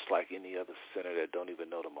bondage just like any other sinner that don't even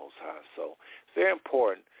know the Most High. So it's very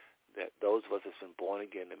important that those of us that's been born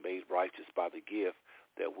again and made righteous by the gift,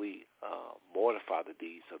 that we mortify the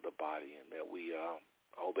deeds of the body, and that we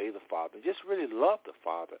obey the Father, and just really love the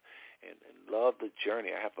Father and love the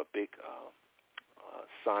journey. I have a big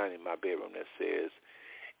sign in my bedroom that says,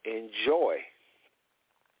 enjoy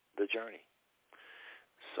the journey.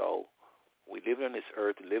 So we live on this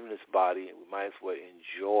earth, live in this body, and we might as well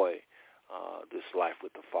enjoy this life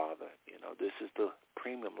with the Father. This is the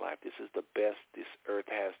premium life. This is the best this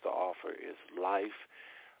earth has to offer, is life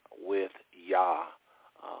with Yah,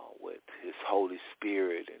 with his Holy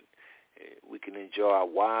Spirit, and we can enjoy our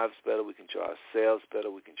wives better, we can enjoy ourselves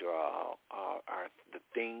better, we can enjoy the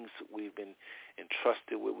things we've been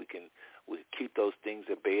entrusted with. We keep those things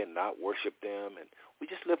at bay and not worship them, and we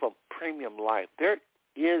just live a premium life. There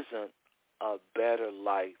isn't a better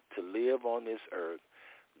life to live on this earth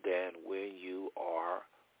than when you are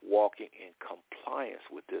walking in compliance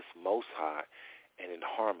with this Most High and in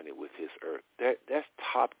harmony with his earth. That's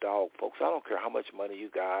top dog, folks. I don't care how much money you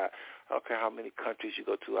got. I don't care how many countries you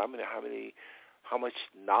go to. How much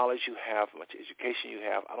knowledge you have, how much education you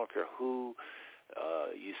have. I don't care who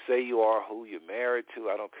you say you are, who you're married to.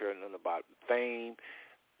 I don't care nothing about fame.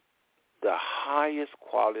 The highest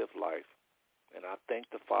quality of life, and I think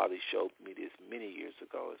the Father showed me this many years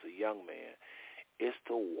ago as a young man, is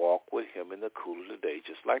to walk with him in the cool of the day,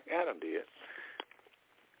 just like Adam did.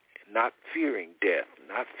 Not fearing death,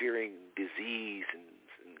 not fearing disease and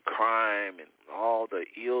crime and all the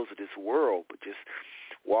ills of this world, but just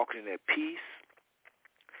walking in that peace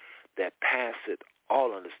that passeth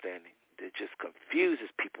all understanding. That just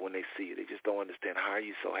confuses people when they see it. They just don't understand, how are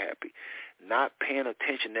you so happy? Not paying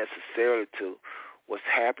attention necessarily to what's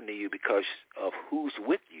happening to you because of who's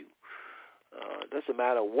with you. It doesn't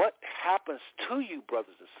matter what happens to you,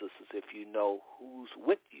 brothers and sisters, if you know who's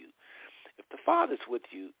with you. If the Father's with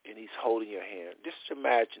you and he's holding your hand, just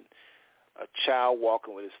imagine a child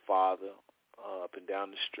walking with his father up and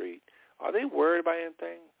down the street. Are they worried about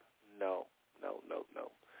anything? No.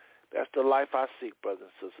 That's the life I seek, brothers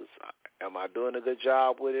and sisters. Am I doing a good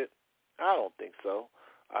job with it? I don't think so.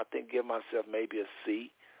 I think give myself maybe a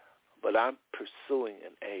C, but I'm pursuing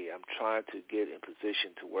an A. I'm trying to get in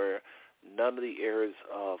position to where none of the areas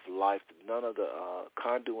of life, none of the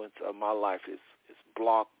conduits of my life is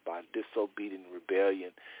blocked by disobedient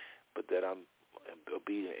rebellion, but that I'm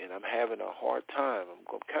obedient, and I'm having a hard time. I'm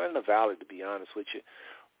kind of in the valley, to be honest with you,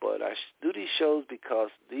 but I do these shows because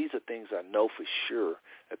these are things I know for sure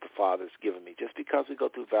that the Father's given me. Just because we go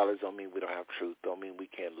through valleys don't mean we don't have truth, don't mean we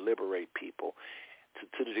can't liberate people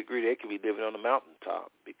to the degree they can be living on the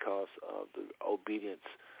mountaintop because of the obedience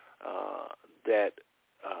that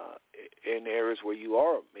in areas where you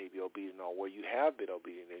are maybe obedient or where you have been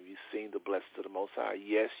obedient and you've seen the blessings of the Most High,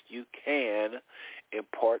 yes, you can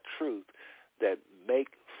impart truth that make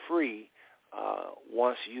free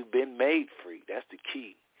once you've been made free. That's the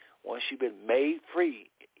key. Once you've been made free,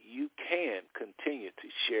 you can continue to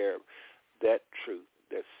share that truth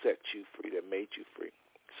that set you free, that made you free.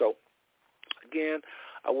 So, again,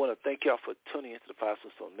 I want to thank y'all for tuning into the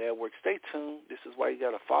 560 Network. Stay tuned. This is why you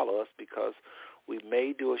got to follow us, because we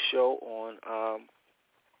may do a show on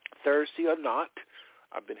Thursday or not.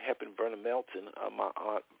 I've been helping Verna Melton, my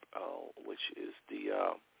aunt, which is the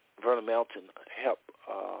Verna Melton Help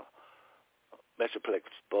Metroplex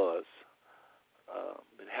Buzz.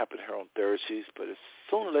 Been helping her on Thursdays, but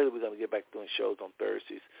sooner or later we're going to get back doing shows on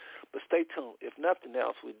Thursdays. But stay tuned. If nothing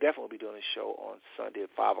else, we definitely will be doing a show on Sunday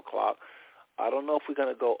at 5 o'clock. I don't know if we're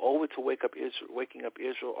going to go over to Waking Up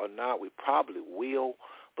Israel or not. We probably will,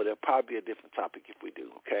 but it'll probably be a different topic if we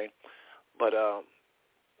do, okay? But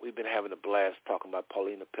we've been having a blast talking about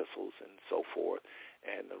Pauline epistles and so forth,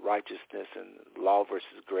 and the righteousness and law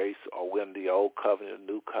versus grace. Are we under the old covenant,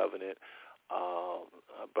 the new covenant?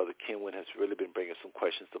 Brother Kenwin has really been bringing some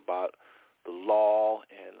questions about the law,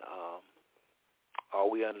 and are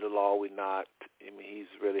we under the law, are we not? I mean, he's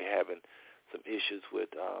really having some issues with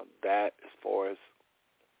that as far as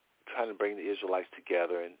trying to bring the Israelites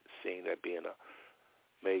together and seeing that being a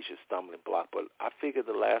major stumbling block. But I figured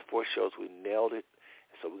the last 4 shows we nailed it,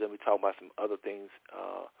 so we're going to be talking about some other things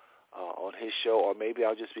on his show, or maybe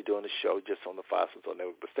I'll just be doing the show just on the 560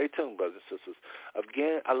 Network. But stay tuned, brothers and sisters.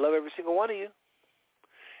 Again, I love every single one of you,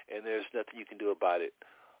 and there's nothing you can do about it.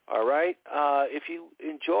 All right? If you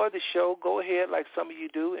enjoy the show, go ahead, like some of you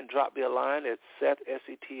do, and drop me a line at Seth,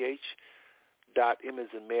 S-E-T-H,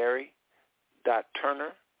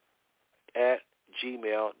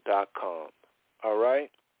 .msandmary.turner@gmail.com. All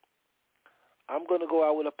right? I'm going to go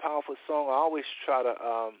out with a powerful song. I always try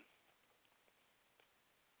to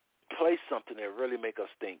play something that really make us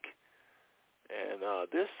think. And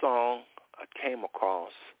this song I came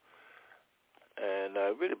across, and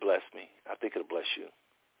it really blessed me. I think it'll bless you.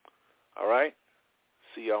 All right?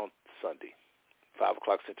 See you on Sunday, 5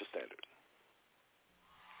 o'clock Central Standard.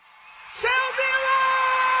 Tell me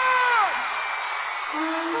Lord!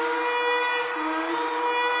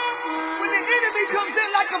 When the enemy comes in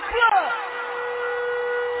like a flood,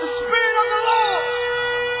 the Spirit of the Lord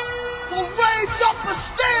will raise up a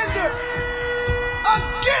standard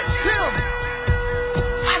against him.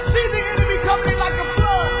 I see the enemy coming in like a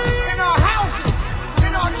flood in our houses,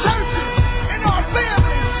 in our churches, in our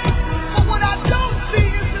families. But what I don't see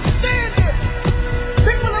is the standard.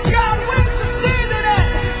 People of God, where's the standard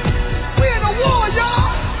at? We're in a war,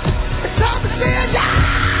 y'all. It's time to stand down.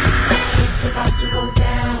 It's about to go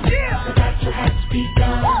down. Yeah. The battle has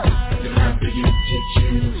begun. It's time for you to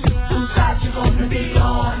choose whose side you're gonna be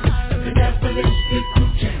on. The devil is the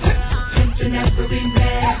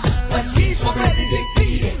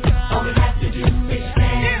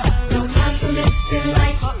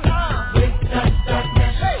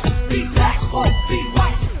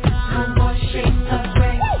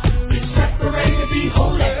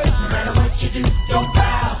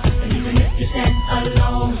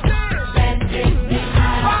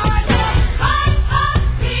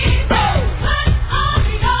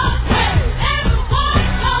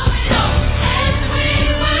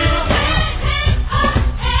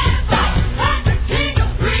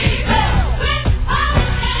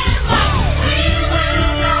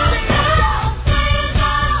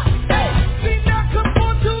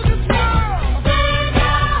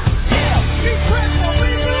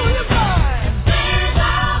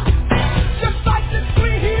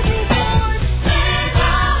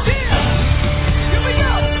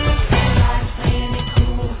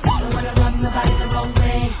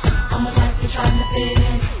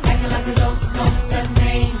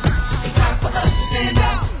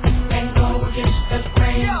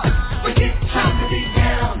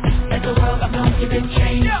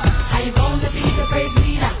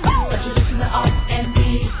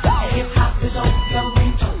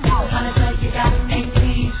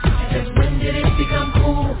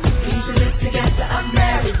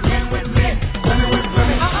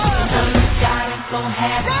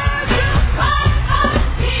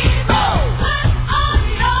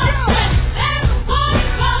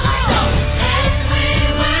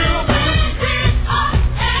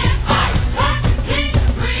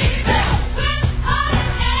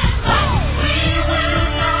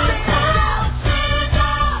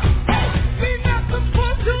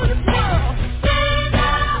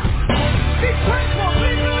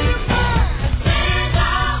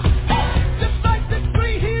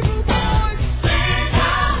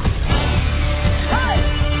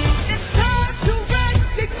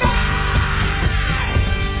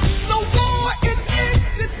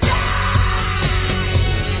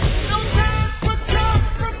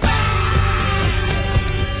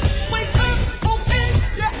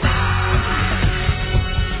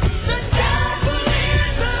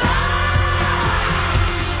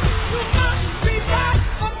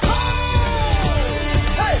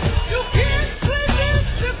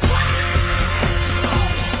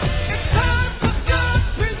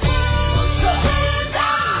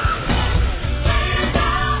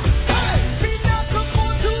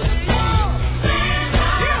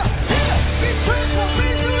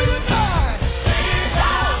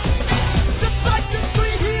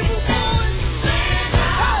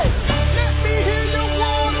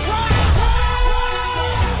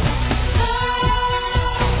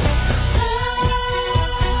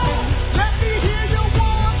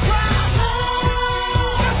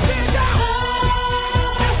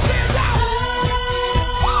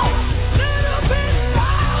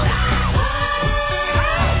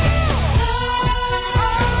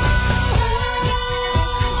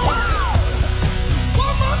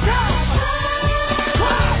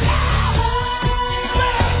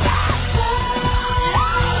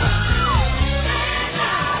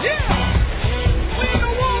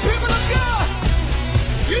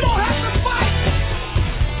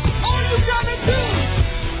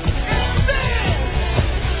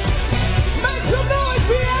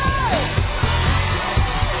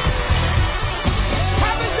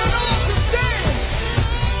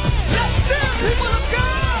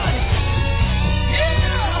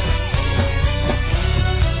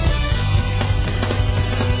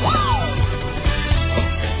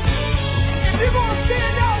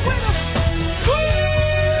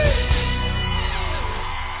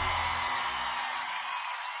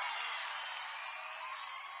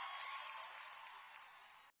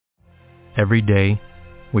Every day,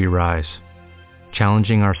 we rise,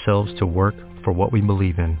 challenging ourselves to work for what we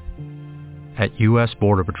believe in. At U.S.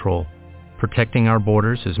 Border Patrol, protecting our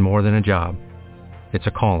borders is more than a job. It's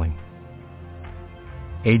a calling.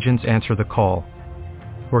 Agents answer the call,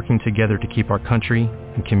 working together to keep our country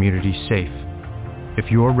and communities safe. If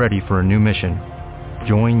you are ready for a new mission,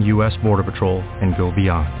 join U.S. Border Patrol and go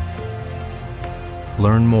beyond.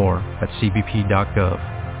 Learn more at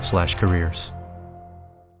cbp.gov/careers.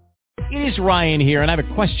 It is Ryan here, and I have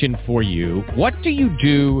a question for you. What do you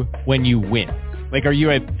do when you win? Like, are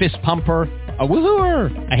you a fist pumper, a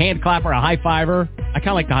woohooer, a hand clapper, a high fiver? I kind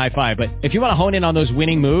of like the high five, but if you want to hone in on those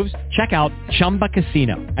winning moves, check out Chumba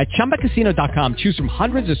Casino. At ChumbaCasino.com, choose from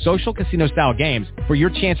hundreds of social casino-style games for your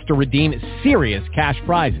chance to redeem serious cash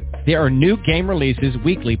prizes. There are new game releases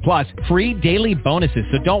weekly, plus free daily bonuses,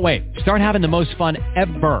 so don't wait. Start having the most fun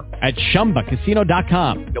ever at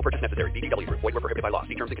ChumbaCasino.com. No purchase necessary. VGW Group. Void where prohibited by law.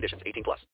 See terms and conditions. 18+.